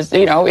 very,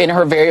 in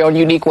her very own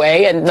unique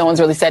way, and no one's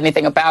really said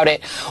anything about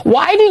it.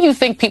 Why do you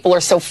think people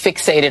are so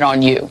fixated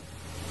on you?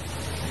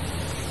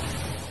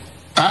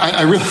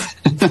 I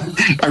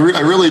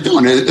really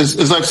don't.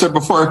 As I've said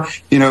before,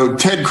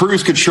 Ted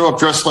Cruz could show up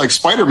dressed like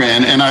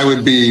Spider-Man, and I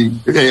would be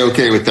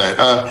A-okay with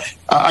that.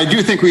 I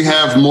do think we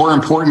have more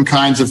important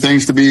kinds of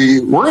things to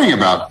be worrying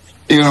about.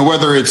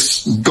 Whether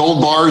it's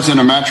gold bars in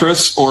a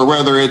mattress, or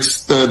whether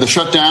it's the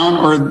shutdown,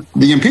 or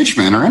the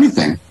impeachment, or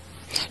anything.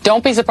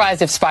 Don't be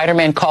surprised if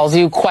Spider-Man calls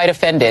you quite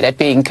offended at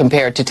being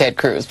compared to Ted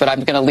Cruz, but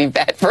I'm going to leave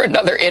that for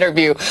another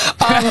interview.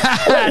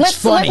 That's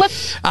funny.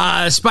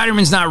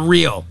 Spider-Man's not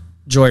real.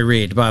 Joy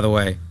Reid, by the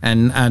way,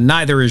 and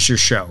neither is your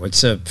show.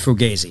 It's a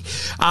fugazi.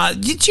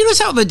 Did you notice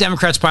how the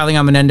Democrats piling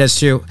on Menendez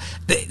too?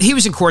 He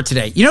was in court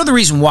today. You know the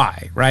reason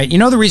why, right? You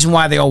know the reason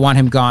why they all want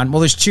him gone? Well,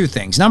 there's two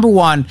things. Number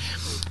one,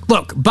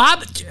 look,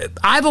 Bob,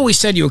 I've always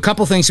said to you a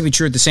couple things to be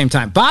true at the same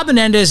time. Bob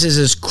Menendez is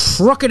as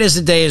crooked as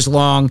the day is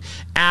long.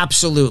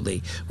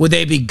 Absolutely. Would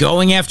they be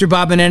going after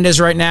Bob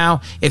Menendez right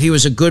now if he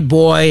was a good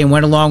boy and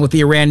went along with the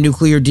Iran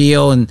nuclear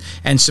deal and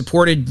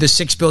supported the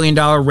 $6 billion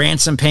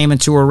ransom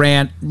payment to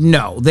Iran?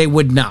 No, they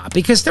would not,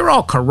 because they're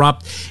all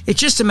corrupt. It's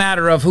just a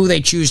matter of who they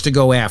choose to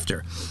go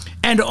after.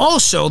 And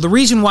also, the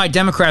reason why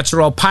Democrats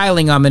are all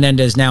piling on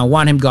Menendez now,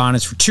 want him gone,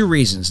 is for two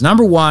reasons.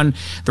 Number one,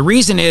 the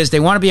reason is they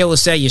want to be able to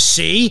say, you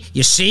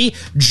see,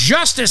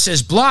 justice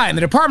is blind.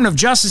 The Department of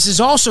Justice is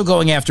also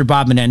going after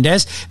Bob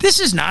Menendez. This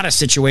is not a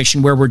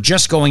situation where we're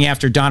just going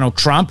after Donald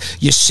Trump.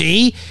 You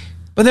see?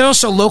 But they're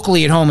also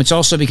locally at home. It's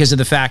also because of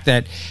the fact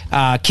that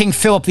King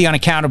Philip the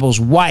Unaccountable's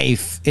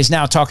wife is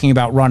now talking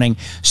about running.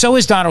 So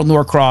is Donald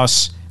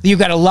Norcross. You've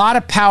got a lot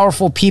of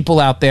powerful people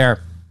out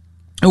there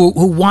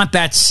who want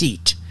that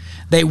seat.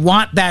 They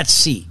want that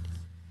seat.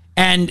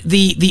 And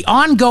the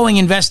ongoing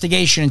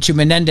investigation into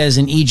Menendez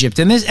in Egypt,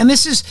 and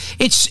this is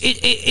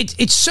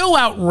it's so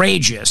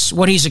outrageous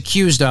what he's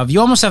accused of. You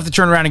almost have to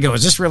turn around and go,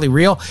 is this really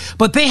real?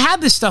 But they had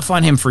this stuff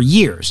on him for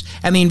years,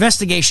 and the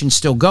investigation's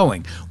still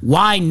going.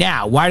 Why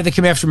now? Why do they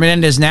come after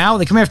Menendez now?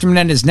 They come after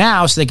Menendez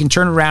now so they can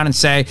turn around and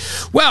say,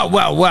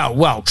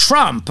 well,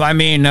 Trump. I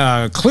mean,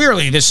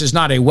 clearly this is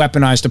not a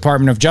weaponized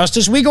Department of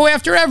Justice. We go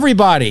after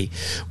everybody.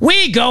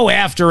 We go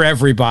after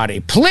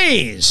everybody.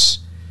 Please,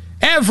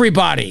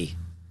 everybody.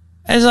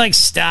 It's like,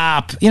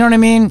 stop. You know what I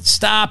mean?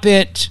 Stop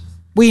it.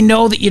 We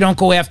know that you don't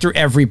go after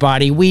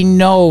everybody. We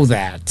know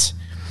that.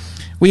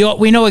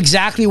 We know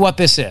exactly what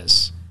this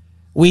is.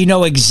 We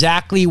know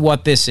exactly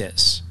what this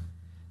is.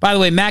 By the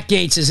way, Matt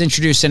Gaetz has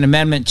introduced an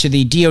amendment to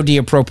the DoD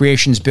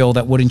appropriations bill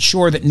that would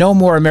ensure that no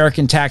more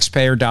American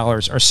taxpayer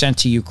dollars are sent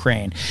to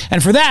Ukraine.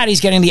 And for that, he's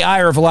getting the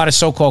ire of a lot of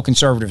so-called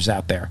conservatives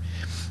out there.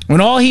 When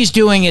all he's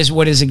doing is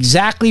what is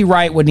exactly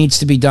right, what needs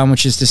to be done,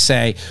 which is to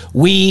say,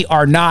 we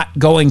are not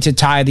going to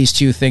tie these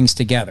two things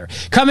together.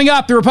 Coming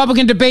up, the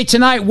Republican debate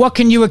tonight. What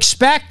can you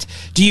expect?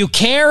 Do you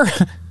care?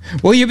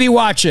 Will you be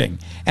watching?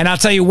 And I'll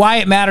tell you why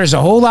it matters a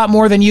whole lot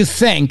more than you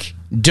think.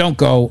 Don't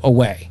go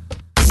away.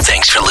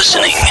 Thanks for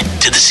listening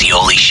to the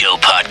Scioli Show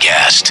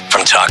podcast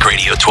from Talk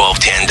Radio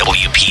 1210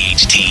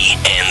 WPHT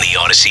and the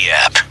Odyssey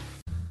app.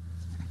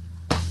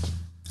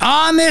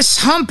 On this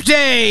hump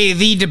day,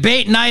 the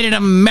debate night in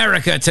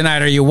America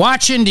tonight. Are you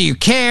watching? Do you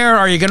care?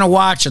 Are you going to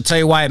watch? I'll tell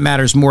you why it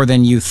matters more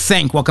than you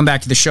think. Welcome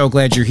back to the show.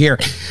 Glad you're here.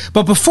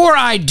 But before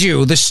I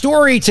do, the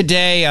story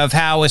today of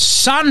how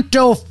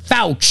Santo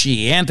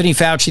Fauci, Anthony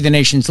Fauci, the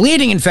nation's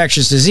leading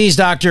infectious disease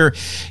doctor,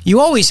 you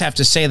always have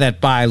to say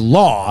that by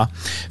law,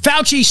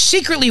 Fauci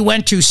secretly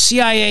went to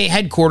CIA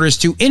headquarters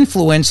to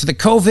influence the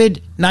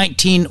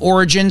COVID-19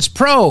 origins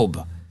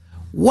probe.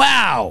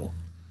 Wow.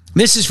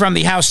 This is from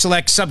the House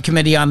Select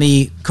Subcommittee on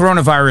the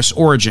Coronavirus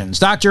Origins.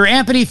 Dr.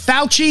 Anthony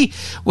Fauci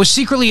was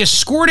secretly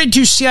escorted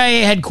to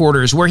CIA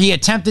headquarters where he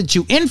attempted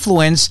to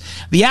influence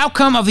the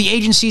outcome of the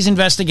agency's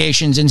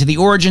investigations into the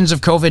origins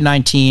of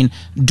COVID-19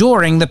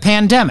 during the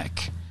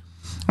pandemic.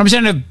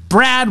 Representative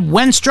Brad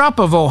Wenstrup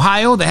of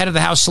Ohio, the head of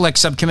the House Select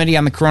Subcommittee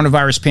on the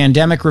Coronavirus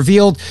Pandemic,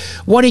 revealed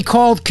what he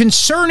called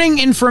concerning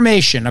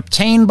information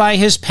obtained by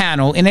his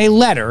panel in a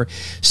letter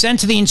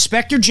sent to the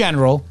Inspector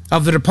General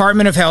of the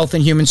Department of Health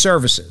and Human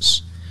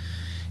Services.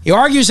 He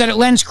argues that it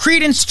lends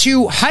credence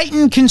to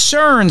heightened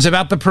concerns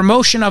about the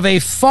promotion of a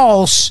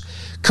false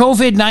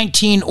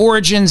COVID-19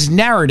 origins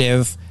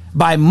narrative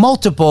by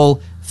multiple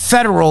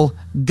federal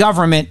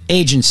government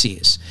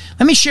agencies.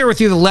 Let me share with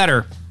you the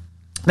letter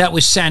that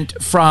was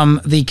sent from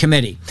the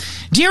committee.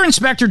 Dear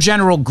Inspector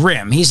General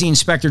Grimm, he's the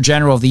Inspector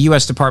General of the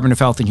U.S. Department of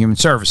Health and Human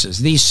Services,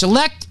 the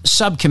Select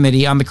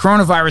Subcommittee on the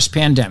Coronavirus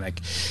Pandemic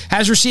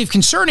has received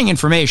concerning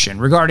information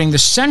regarding the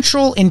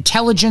Central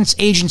Intelligence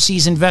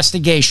Agency's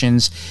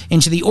investigations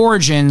into the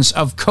origins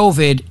of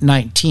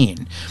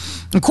COVID-19.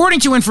 According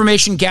to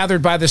information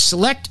gathered by the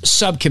Select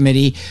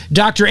Subcommittee,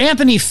 Dr.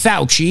 Anthony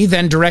Fauci,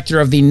 then director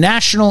of the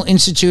National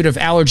Institute of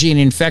Allergy and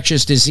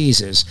Infectious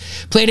Diseases,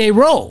 played a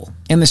role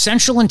in the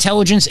Central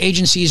Intelligence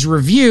Agency's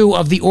review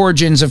of the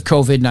origins of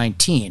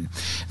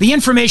COVID-19. The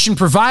information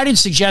provided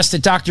suggests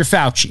that Dr.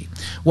 Fauci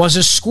was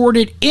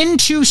escorted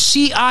into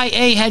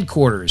CIA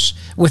headquarters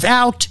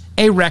without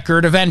a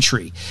record of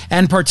entry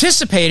and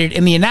participated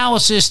in the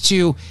analysis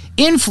to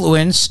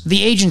influence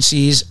the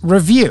agency's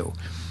review.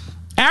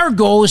 Our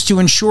goal is to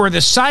ensure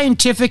the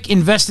scientific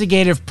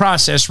investigative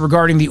process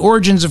regarding the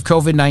origins of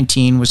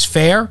COVID-19 was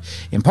fair,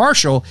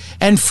 impartial,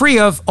 and free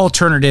of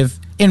alternative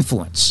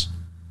influence.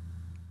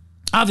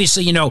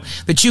 Obviously, you know,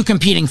 the two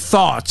competing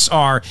thoughts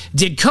are,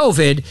 did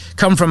COVID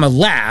come from a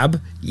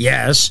lab?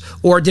 Yes.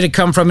 Or did it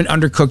come from an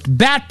undercooked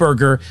bat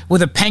burger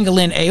with a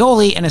pangolin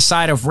aioli and a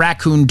side of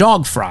raccoon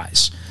dog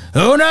fries?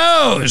 Who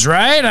knows,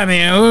 right? I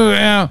mean, you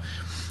know.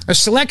 A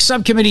Select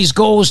Subcommittee's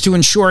goal is to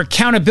ensure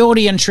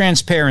accountability and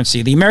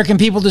transparency. The American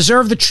people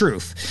deserve the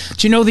truth,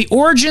 to know the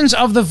origins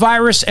of the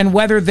virus and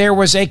whether there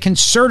was a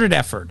concerted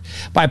effort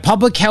by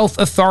public health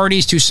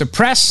authorities to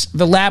suppress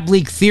the lab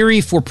leak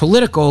theory for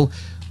political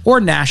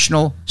or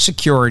national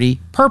security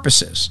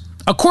purposes.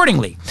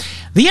 Accordingly,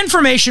 the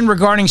information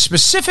regarding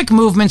specific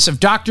movements of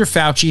Dr.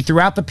 Fauci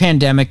throughout the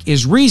pandemic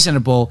is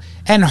reasonable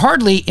and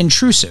hardly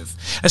intrusive,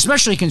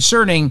 especially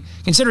considering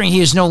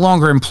he is no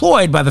longer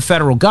employed by the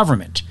federal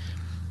government.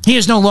 He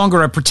is no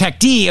longer a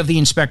protectee of the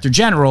Inspector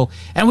General,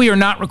 and we are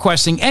not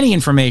requesting any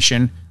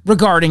information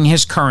regarding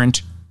his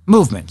current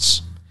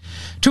movements.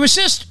 To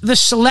assist the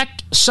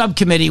Select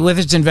Subcommittee with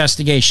its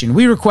investigation,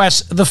 we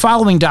request the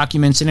following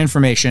documents and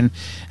information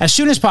as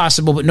soon as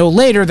possible, but no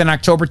later than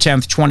October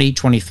 10th,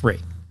 2023.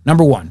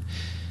 Number one,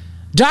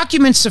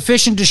 documents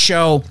sufficient to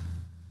show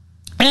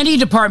any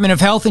Department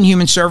of Health and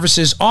Human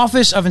Services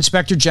Office of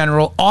Inspector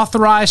General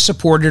authorized,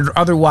 supported, or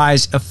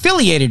otherwise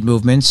affiliated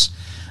movements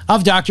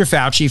of Dr.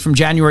 Fauci from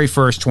January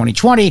 1st,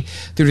 2020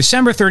 through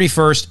December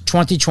 31st,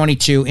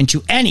 2022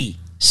 into any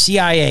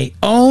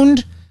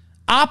CIA-owned,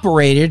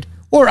 operated,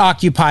 or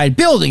occupied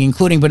building,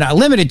 including but not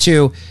limited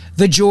to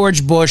the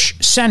George Bush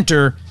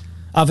Center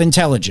of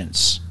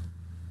Intelligence.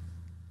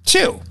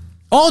 2.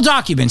 All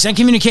documents and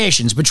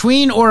communications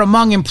between or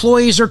among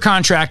employees or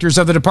contractors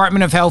of the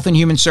Department of Health and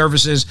Human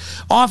Services,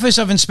 Office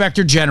of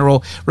Inspector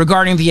General,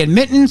 regarding the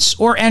admittance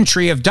or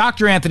entry of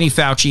Dr. Anthony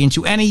Fauci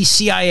into any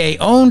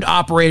CIA-owned,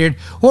 operated,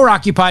 or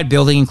occupied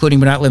building, including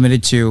but not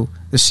limited to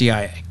the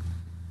CIA.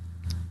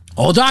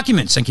 All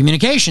documents and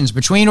communications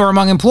between or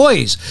among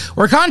employees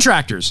or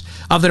contractors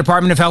of the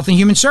Department of Health and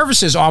Human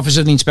Services, Office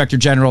of the Inspector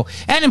General,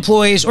 and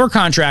employees or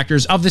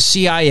contractors of the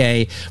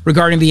CIA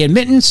regarding the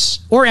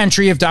admittance or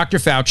entry of Dr.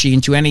 Fauci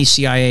into any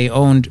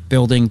CIA-owned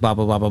building, blah,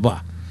 blah, blah, blah,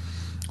 blah.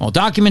 All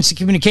documents and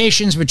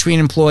communications between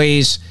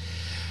employees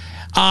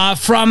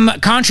from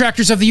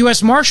contractors of the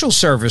U.S. Marshal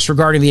Service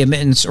regarding the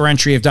admittance or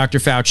entry of Dr.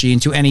 Fauci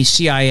into any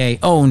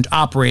CIA-owned,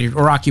 operated,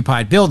 or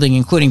occupied building,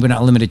 including but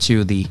not limited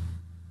to the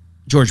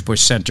George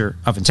Bush Center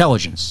of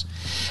Intelligence.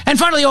 And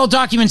finally, all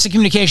documents and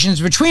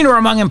communications between or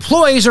among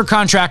employees or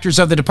contractors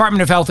of the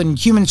Department of Health and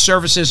Human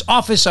Services,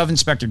 Office of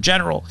Inspector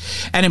General,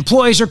 and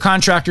employees or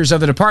contractors of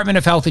the Department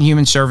of Health and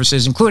Human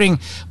Services, including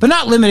but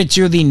not limited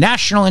to the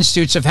National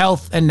Institutes of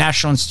Health and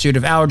National Institute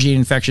of Allergy and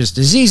Infectious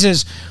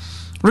Diseases,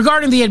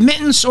 regarding the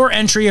admittance or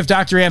entry of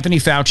Dr. Anthony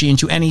Fauci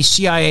into any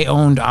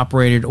CIA-owned,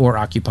 operated, or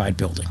occupied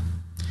building.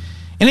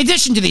 In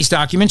addition to these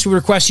documents, we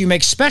request you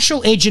make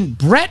Special Agent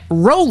Brett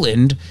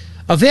Rowland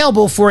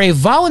available for a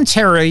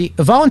voluntarily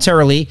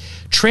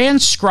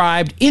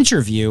transcribed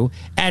interview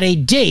at a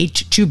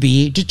date to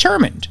be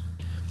determined.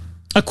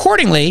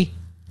 Accordingly,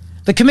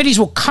 the committees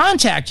will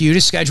contact you to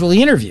schedule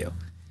the interview.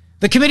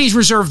 The committees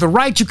reserve the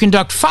right to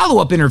conduct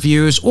follow-up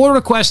interviews or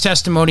request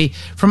testimony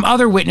from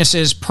other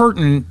witnesses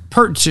pertinent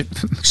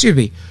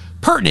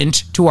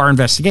to our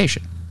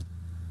investigation.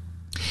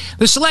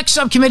 The Select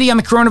Subcommittee on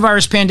the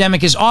Coronavirus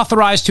Pandemic is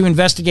authorized to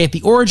investigate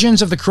the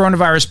origins of the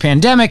coronavirus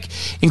pandemic,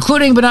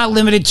 including but not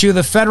limited to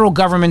the federal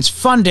government's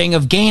funding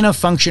of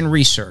gain-of-function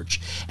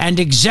research and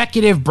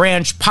executive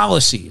branch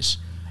policies,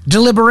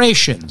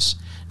 deliberations,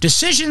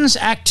 decisions,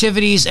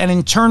 activities, and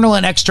internal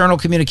and external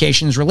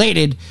communications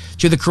related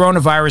to the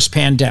coronavirus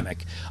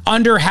pandemic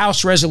under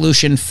House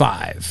Resolution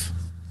 5.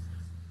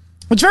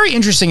 What's very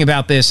interesting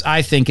about this,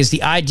 I think, is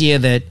the idea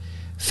that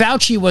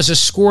Fauci was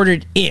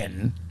escorted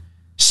in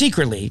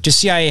secretly to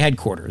CIA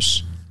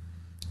headquarters.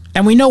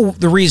 And we know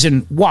the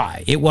reason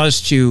why. It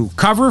was to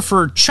cover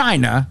for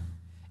China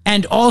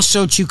and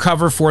also to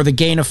cover for the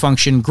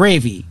gain-of-function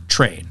gravy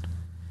train.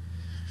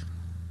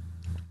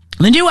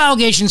 The new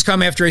allegations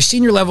come after a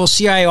senior-level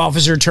CIA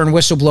officer turned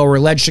whistleblower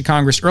alleged to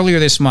Congress earlier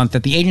this month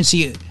that the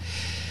agency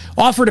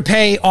offered to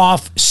pay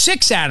off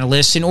 6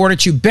 analysts in order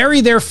to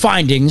bury their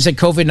findings that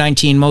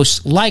COVID-19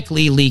 most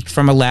likely leaked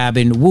from a lab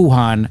in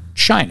Wuhan,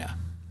 China.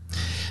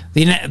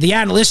 The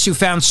analysts who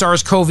found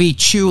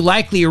SARS-CoV-2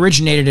 likely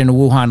originated in a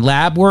Wuhan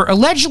lab were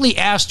allegedly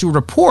asked to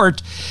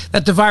report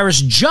that the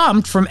virus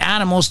jumped from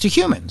animals to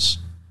humans,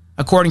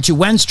 according to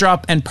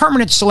Wenstrup and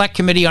Permanent Select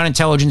Committee on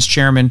Intelligence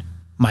Chairman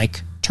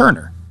Mike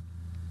Turner.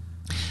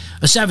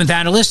 A 7th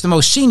analyst, the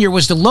most senior,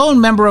 was the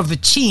lone member of the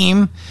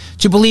team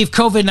to believe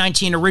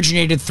COVID-19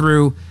 originated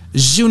through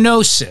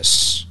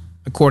zoonosis,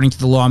 according to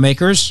the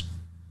lawmakers.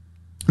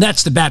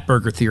 That's the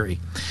Batburger theory.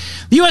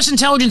 The U.S.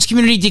 intelligence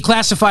community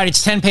declassified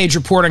its 10-page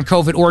report on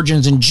COVID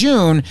origins in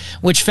June,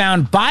 which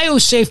found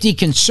biosafety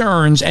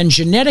concerns and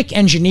genetic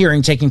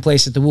engineering taking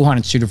place at the Wuhan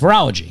Institute of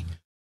Virology.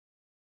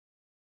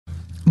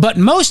 But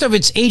most of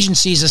its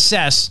agencies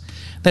assess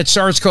that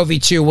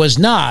SARS-CoV-2 was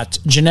not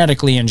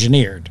genetically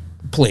engineered.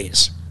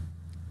 Please.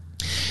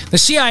 The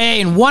CIA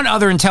and one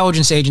other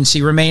intelligence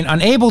agency remain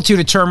unable to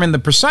determine the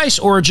precise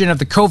origin of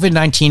the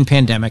COVID-19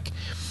 pandemic,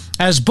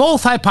 as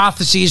both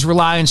hypotheses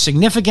rely on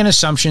significant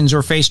assumptions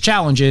or face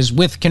challenges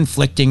with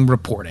conflicting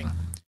reporting.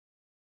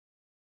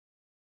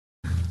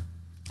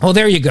 Well,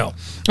 there you go.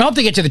 I hope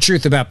to get to the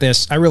truth about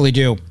this. I really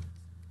do.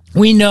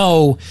 We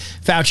know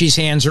Fauci's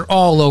hands are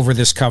all over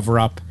this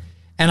cover-up,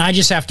 and I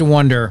just have to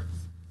wonder,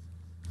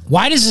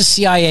 why does the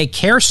CIA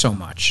care so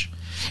much?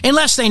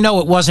 Unless they know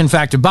it was, in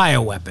fact, a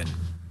bioweapon.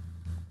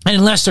 And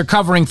unless they're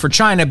covering for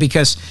China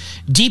because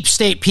deep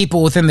state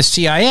people within the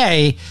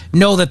CIA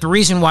know that the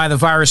reason why the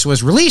virus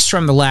was released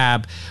from the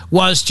lab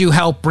was to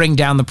help bring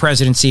down the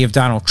presidency of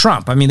Donald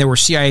Trump. I mean, there were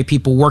CIA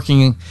people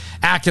working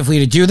actively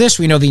to do this.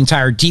 We know the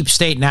entire deep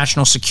state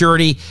national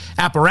security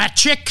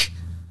apparatchik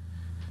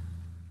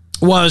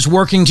was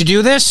working to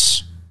do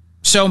this.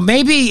 So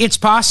maybe it's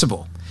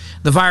possible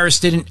the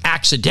virus didn't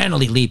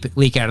accidentally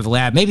leak out of the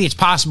lab. Maybe it's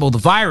possible the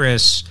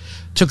virus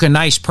took a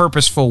nice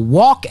purposeful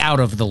walk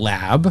out of the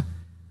lab.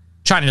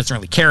 China doesn't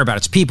really care about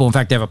its people. In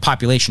fact, they have a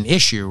population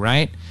issue,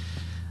 right?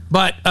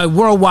 But a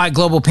worldwide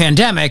global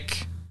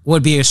pandemic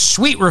would be a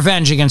sweet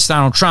revenge against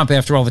Donald Trump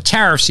after all the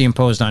tariffs he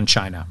imposed on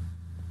China.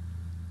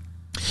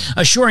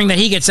 Assuring that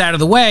he gets out of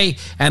the way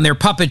and their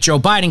puppet Joe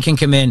Biden can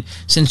come in,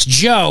 since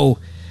Joe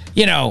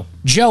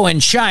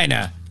and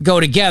China go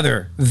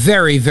together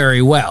very,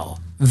 very well.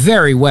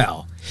 Very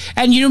well.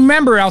 And you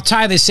remember, I'll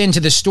tie this into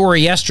the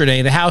story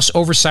yesterday. The House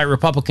Oversight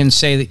Republicans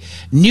say the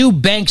new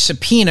bank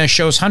subpoena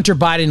shows Hunter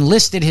Biden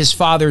listed his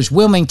father's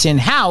Wilmington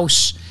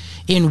house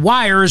in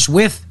wires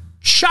with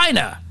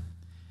China.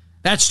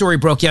 That story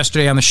broke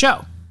yesterday on the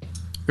show.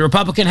 The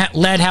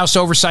Republican-led House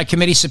Oversight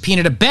Committee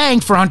subpoenaed a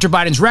bank for Hunter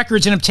Biden's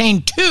records and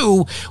obtained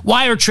 2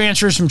 wire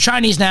transfers from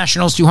Chinese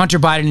nationals to Hunter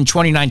Biden in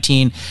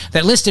 2019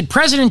 that listed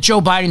President Joe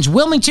Biden's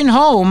Wilmington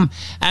home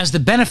as the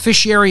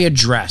beneficiary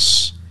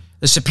address.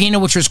 The subpoena,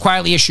 which was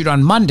quietly issued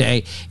on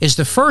Monday, is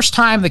the first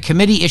time the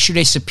committee issued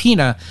a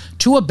subpoena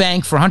to a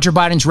bank for Hunter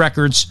Biden's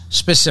records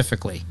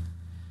specifically.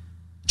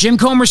 Jim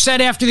Comer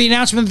said after the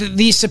announcement that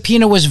the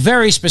subpoena was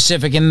very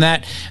specific in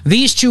that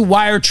these 2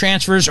 wire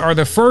transfers are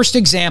the first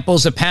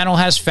examples the panel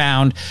has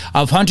found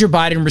of Hunter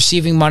Biden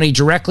receiving money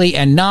directly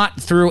and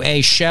not through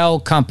a shell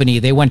company.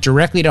 They went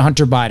directly to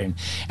Hunter Biden.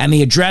 And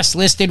the address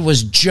listed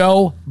was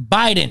Joe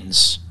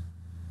Biden's.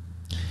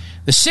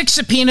 The 6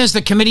 subpoenas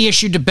the committee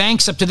issued to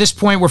banks up to this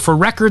point were for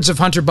records of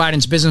Hunter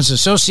Biden's business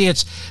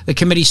associates. The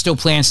committee still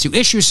plans to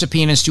issue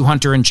subpoenas to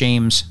Hunter and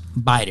James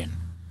Biden.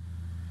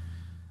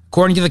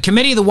 According to the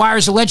committee, the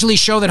wires allegedly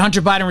show that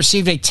Hunter Biden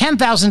received a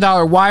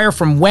 $10,000 wire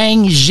from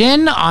Wang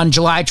Jin on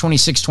July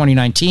 26,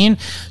 2019.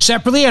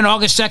 Separately, on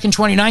August 2,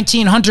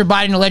 2019, Hunter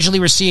Biden allegedly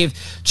received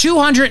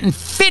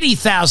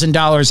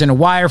 $250,000 in a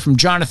wire from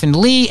Jonathan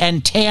Lee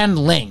and Tan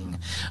Ling.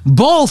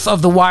 Both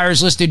of the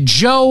wires listed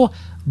Joe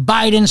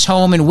Biden's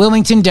home in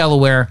Wilmington,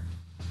 Delaware,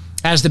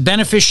 as the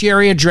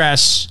beneficiary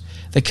address.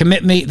 The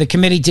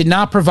committee did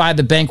not provide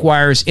the bank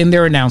wires in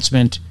their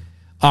announcement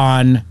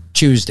on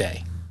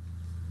Tuesday.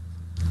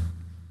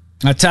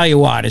 I'll tell you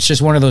what, it's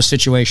just one of those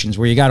situations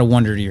where you got to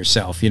wonder to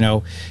yourself,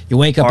 you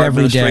wake up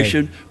every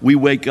day. We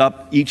wake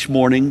up each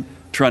morning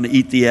trying to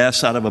eat the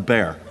ass out of a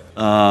bear.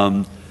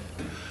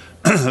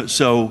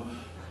 So.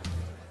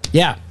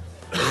 Yeah.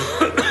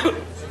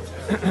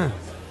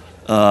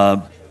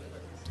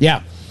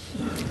 Yeah.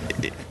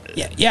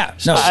 Yeah.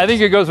 No. I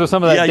think it goes with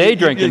some of that day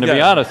drinking, to be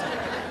honest.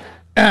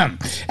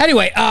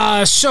 Anyway,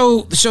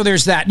 so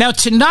there's that. Now,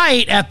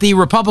 tonight at the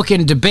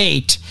Republican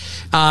debate,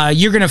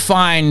 you're going to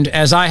find,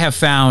 as I have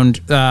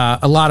found,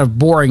 a lot of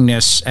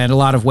boringness and a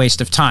lot of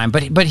waste of time.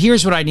 But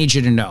here's what I need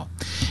you to know.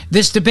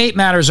 This debate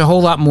matters a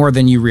whole lot more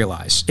than you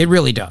realize. It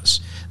really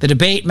does. The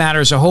debate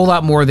matters a whole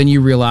lot more than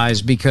you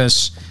realize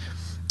because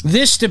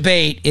this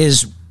debate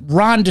is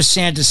Ron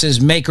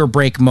DeSantis' make or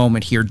break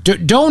moment here.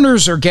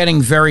 Donors are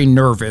getting very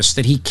nervous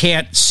that he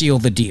can't seal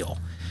the deal.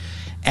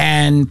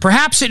 And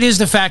perhaps it is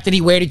the fact that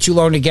he waited too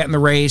long to get in the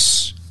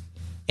race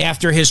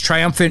after his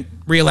triumphant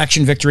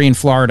re-election victory in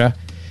Florida.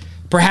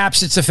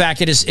 Perhaps it's the fact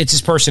that it's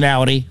his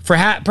personality.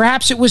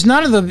 Perhaps it was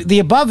none of the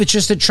above. It's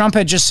just that Trump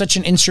had just such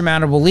an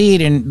insurmountable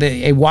lead, and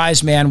a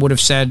wise man would have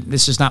said,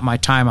 this is not my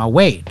time, I'll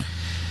wait.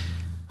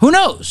 Who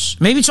knows?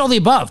 Maybe it's all the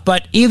above.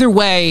 But either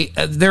way,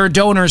 there are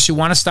donors who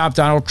want to stop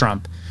Donald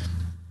Trump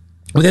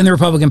within the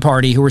Republican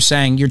Party who are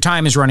saying, your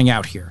time is running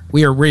out here.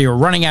 We are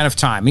running out of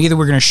time. Either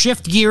we're going to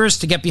shift gears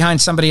to get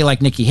behind somebody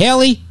like Nikki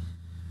Haley.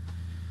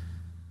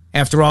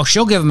 After all,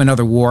 she'll give him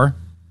another war.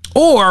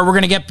 Or we're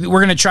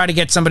going to try to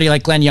get somebody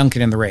like Glenn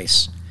Youngkin in the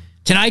race.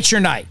 Tonight's your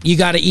night. You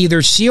got to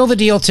either seal the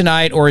deal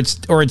tonight or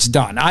it's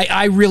done.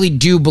 I really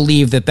do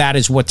believe that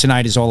is what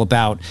tonight is all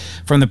about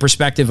from the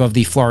perspective of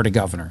the Florida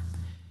governor.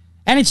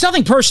 And it's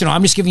nothing personal.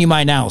 I'm just giving you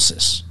my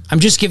analysis. I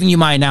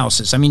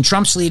mean,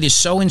 Trump's lead is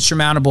so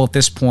insurmountable at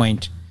this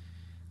point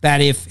that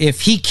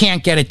if he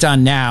can't get it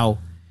done now,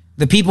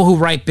 the people who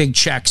write big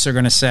checks are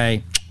going to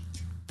say,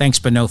 thanks,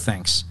 but no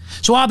thanks.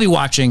 So I'll be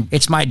watching.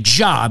 It's my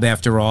job,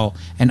 after all,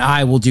 and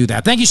I will do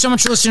that. Thank you so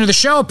much for listening to the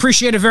show.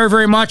 Appreciate it very,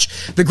 very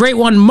much. The great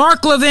one,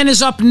 Mark Levin,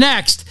 is up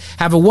next.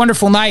 Have a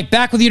wonderful night.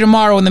 Back with you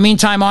tomorrow. In the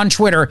meantime, on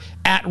Twitter,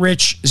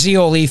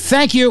 @RichZioli.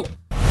 Thank you.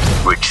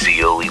 Rich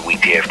Zioli,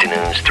 weekday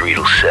afternoons 3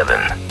 to 7.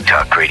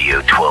 Talk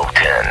Radio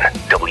 1210,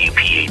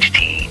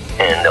 WPHT,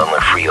 and on the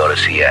free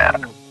Odyssey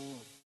app.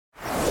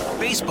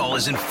 Baseball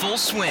is in full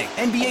swing.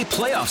 NBA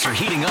playoffs are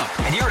heating up,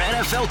 and your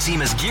NFL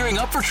team is gearing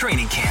up for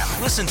training camp.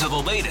 Listen to the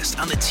latest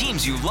on the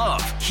teams you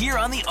love here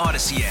on the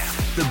Odyssey app.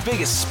 The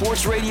biggest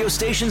sports radio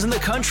stations in the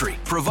country,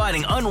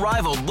 providing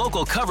unrivaled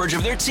local coverage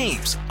of their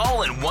teams,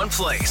 all in one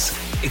place.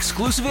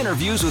 Exclusive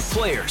interviews with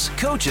players,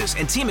 coaches,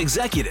 and team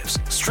executives,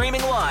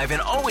 streaming live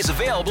and always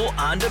available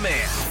on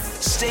demand.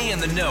 Stay in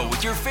the know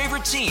with your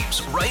favorite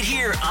teams right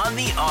here on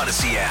the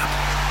Odyssey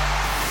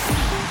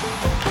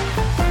app.